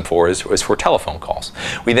use them for is for telephone calls.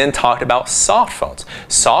 We then talked about soft phones.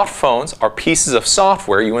 Soft phones are pieces of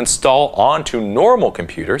software you install onto normal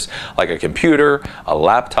computers, like a computer, a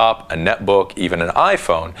laptop, a netbook, even an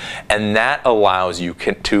iPhone, and that allows you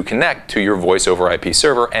to connect to your Voice over IP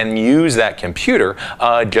server and use that computer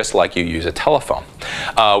just like you use a telephone.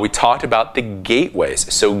 We talked about the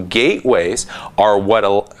gateways. So gateways are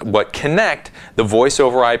what connect the Voice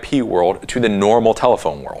over IP world to the normal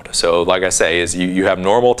telephone world. So like I say, is you have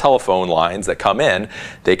normal telephone lines that come in,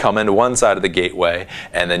 they come into one side of the gateway,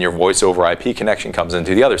 and then your Voice over IP connection comes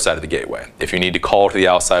into the other side of the gateway. If you need to call to the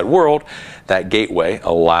outside world, that gateway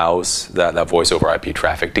allows that Voice over IP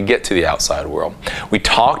traffic to get to the outside world. We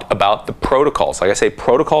talked about the protocols. Like I say,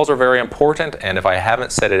 protocols are very important, and if I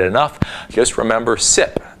haven't said it enough, just remember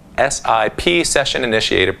SIP, S-I-P, Session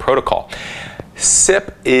Initiated Protocol.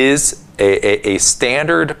 SIP is a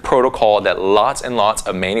standard protocol that lots and lots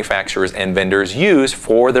of manufacturers and vendors use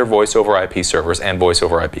for their Voice over IP servers and Voice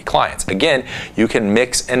over IP clients. Again, you can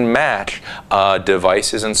mix and match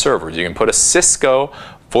devices and servers. You can put a Cisco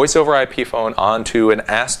Voice over IP phone onto an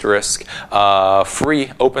Asterisk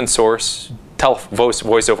free open source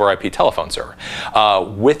Voice over IP telephone server.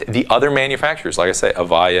 With the other manufacturers, like I say,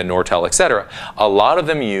 Avaya, Nortel, etc., a lot of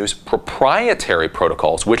them use proprietary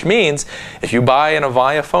protocols, which means if you buy an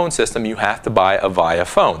Avaya phone system, you have to buy Avaya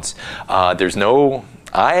phones. There's no...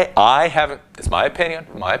 I haven't, it's my opinion,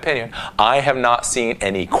 I have not seen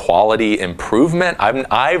any quality improvement.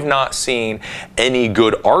 I've not seen any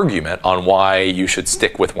good argument on why you should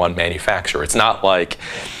stick with one manufacturer. It's not like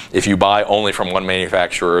if you buy only from one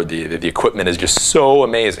manufacturer, the equipment is just so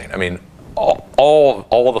amazing. I mean,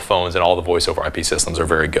 all the phones and all the Voice over IP systems are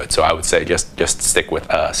very good. So I would say just stick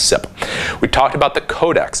with SIP. We talked about the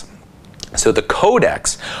codecs. So the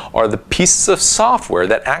codecs are the pieces of software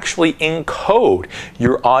that actually encode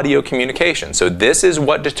your audio communication. So this is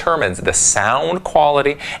what determines the sound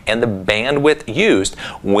quality and the bandwidth used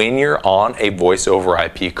when you're on a Voice over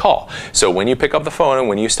IP call. So when you pick up the phone and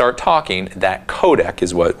when you start talking, that codec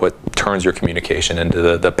is what turns your communication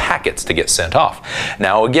into the packets to get sent off.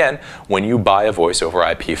 Now again, when you buy a Voice over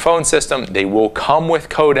IP phone system, they will come with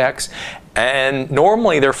codecs, and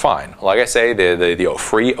normally they're fine. Like I say, the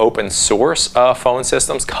free open source phone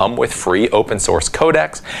systems come with free open source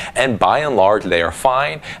codecs, and by and large they are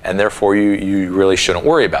fine, and therefore you really shouldn't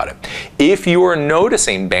worry about it. If you are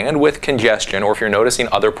noticing bandwidth congestion or if you're noticing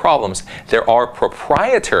other problems, there are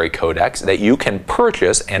proprietary codecs that you can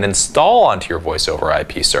purchase and install onto your Voice over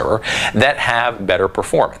IP server that have better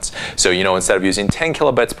performance. So instead of using 10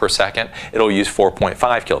 kilobits per second, it'll use 4.5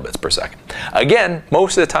 kilobits per second. Again,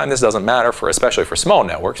 most of the time this doesn't matter, especially for small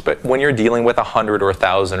networks, but when you're dealing with 100 or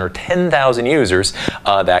 1,000 or 10,000 users,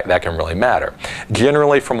 that can really matter.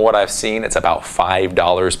 Generally, from what I've seen, it's about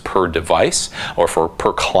 $5 per device or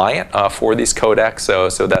per client for these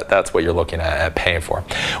codecs, so that's what you're looking at paying for.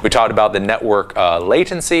 We talked about the network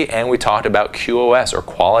latency, and we talked about QoS, or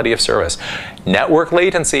quality of service. Network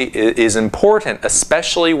latency is important,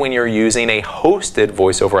 especially when you're using a hosted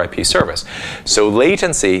Voice over IP service. So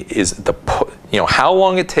latency is how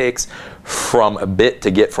long it takes from a bit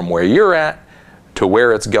to get from where you're at to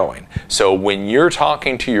where it's going. So when you're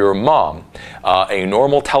talking to your mom, a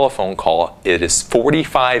normal telephone call, it is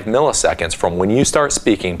 45 milliseconds from when you start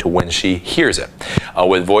speaking to when she hears it.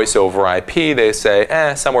 With voice over IP, they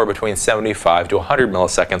say somewhere between 75 to 100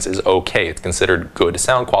 milliseconds is okay. It's considered good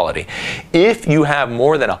sound quality. If you have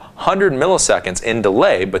more than 100 milliseconds in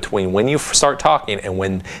delay between when you start talking and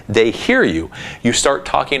when they hear you, you start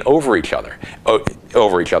talking over each other.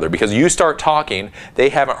 Because you start talking, they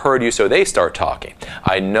haven't heard you, so they start talking.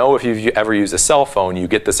 I know if you've ever used a cell phone, you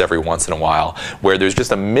get this every once in a while, where there's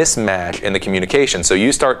just a mismatch in the communication. So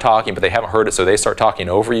you start talking, but they haven't heard it, so they start talking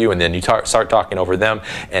over you, and then you start talking over them,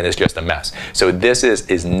 and it's just a mess. So this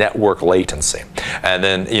is network latency. And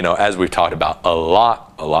then, you know, as we've talked about a lot,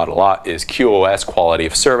 is QoS, quality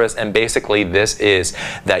of service, and basically this is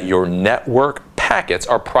that your network packets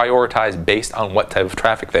are prioritized based on what type of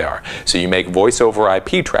traffic they are. So you make voice over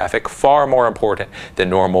IP traffic far more important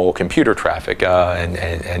than normal computer traffic,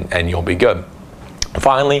 and you'll be good.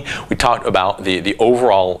 Finally, we talked about the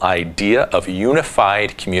overall idea of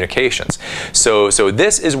unified communications. So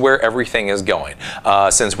this is where everything is going.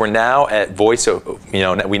 Since we're now at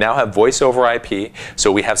we now have voice over IP.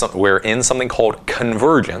 So we're in something called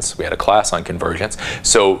convergence. We had a class on convergence.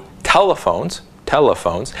 So telephones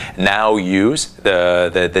now use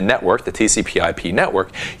the network, the TCP/IP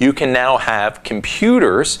network. You can now have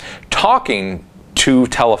computers talking to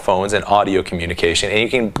telephones and audio communication, and you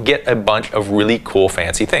can get a bunch of really cool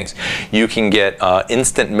fancy things. You can get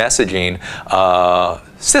instant messaging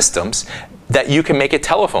systems that you can make a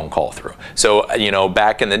telephone call through. So, you know,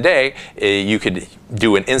 back in the day, you could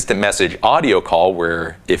do an instant message audio call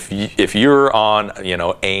where if you're on, you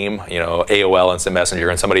know, AIM, you know, AOL Instant Messenger,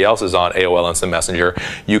 and somebody else is on AOL Instant Messenger,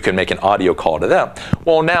 you can make an audio call to them.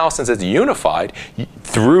 Well, now, since it's unified,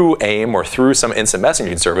 through AIM or through some instant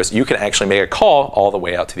messaging service, you can actually make a call all the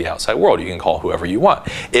way out to the outside world. You can call whoever you want.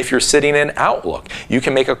 If you're sitting in Outlook, you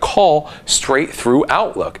can make a call straight through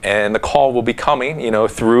Outlook, and the call will be coming, you know,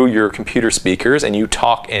 through your computer speakers, and you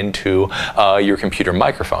talk into your computer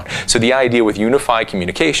microphone. So the idea with unified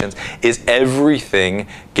communications is everything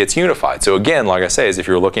gets unified. So again, like I say, is if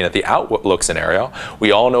you're looking at the Outlook scenario,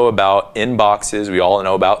 we all know about inboxes, we all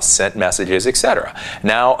know about sent messages, etc.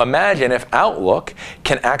 Now imagine if Outlook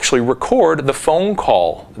can actually record the phone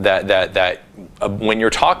call when you're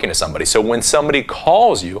talking to somebody. So when somebody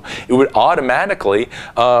calls you, it would automatically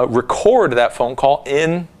record that phone call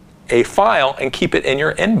in a file and keep it in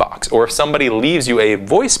your inbox. Or if somebody leaves you a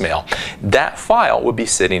voicemail, that file would be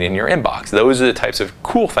sitting in your inbox. Those are the types of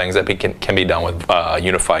cool things that can be done with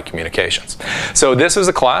unified communications. So this is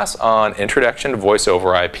a class on Introduction to Voice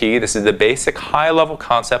over IP. This is the basic high-level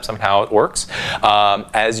concepts on how it works.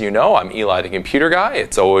 As you know, I'm Eli the Computer Guy.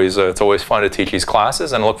 It's always fun to teach these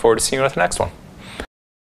classes, and I look forward to seeing you at the next one.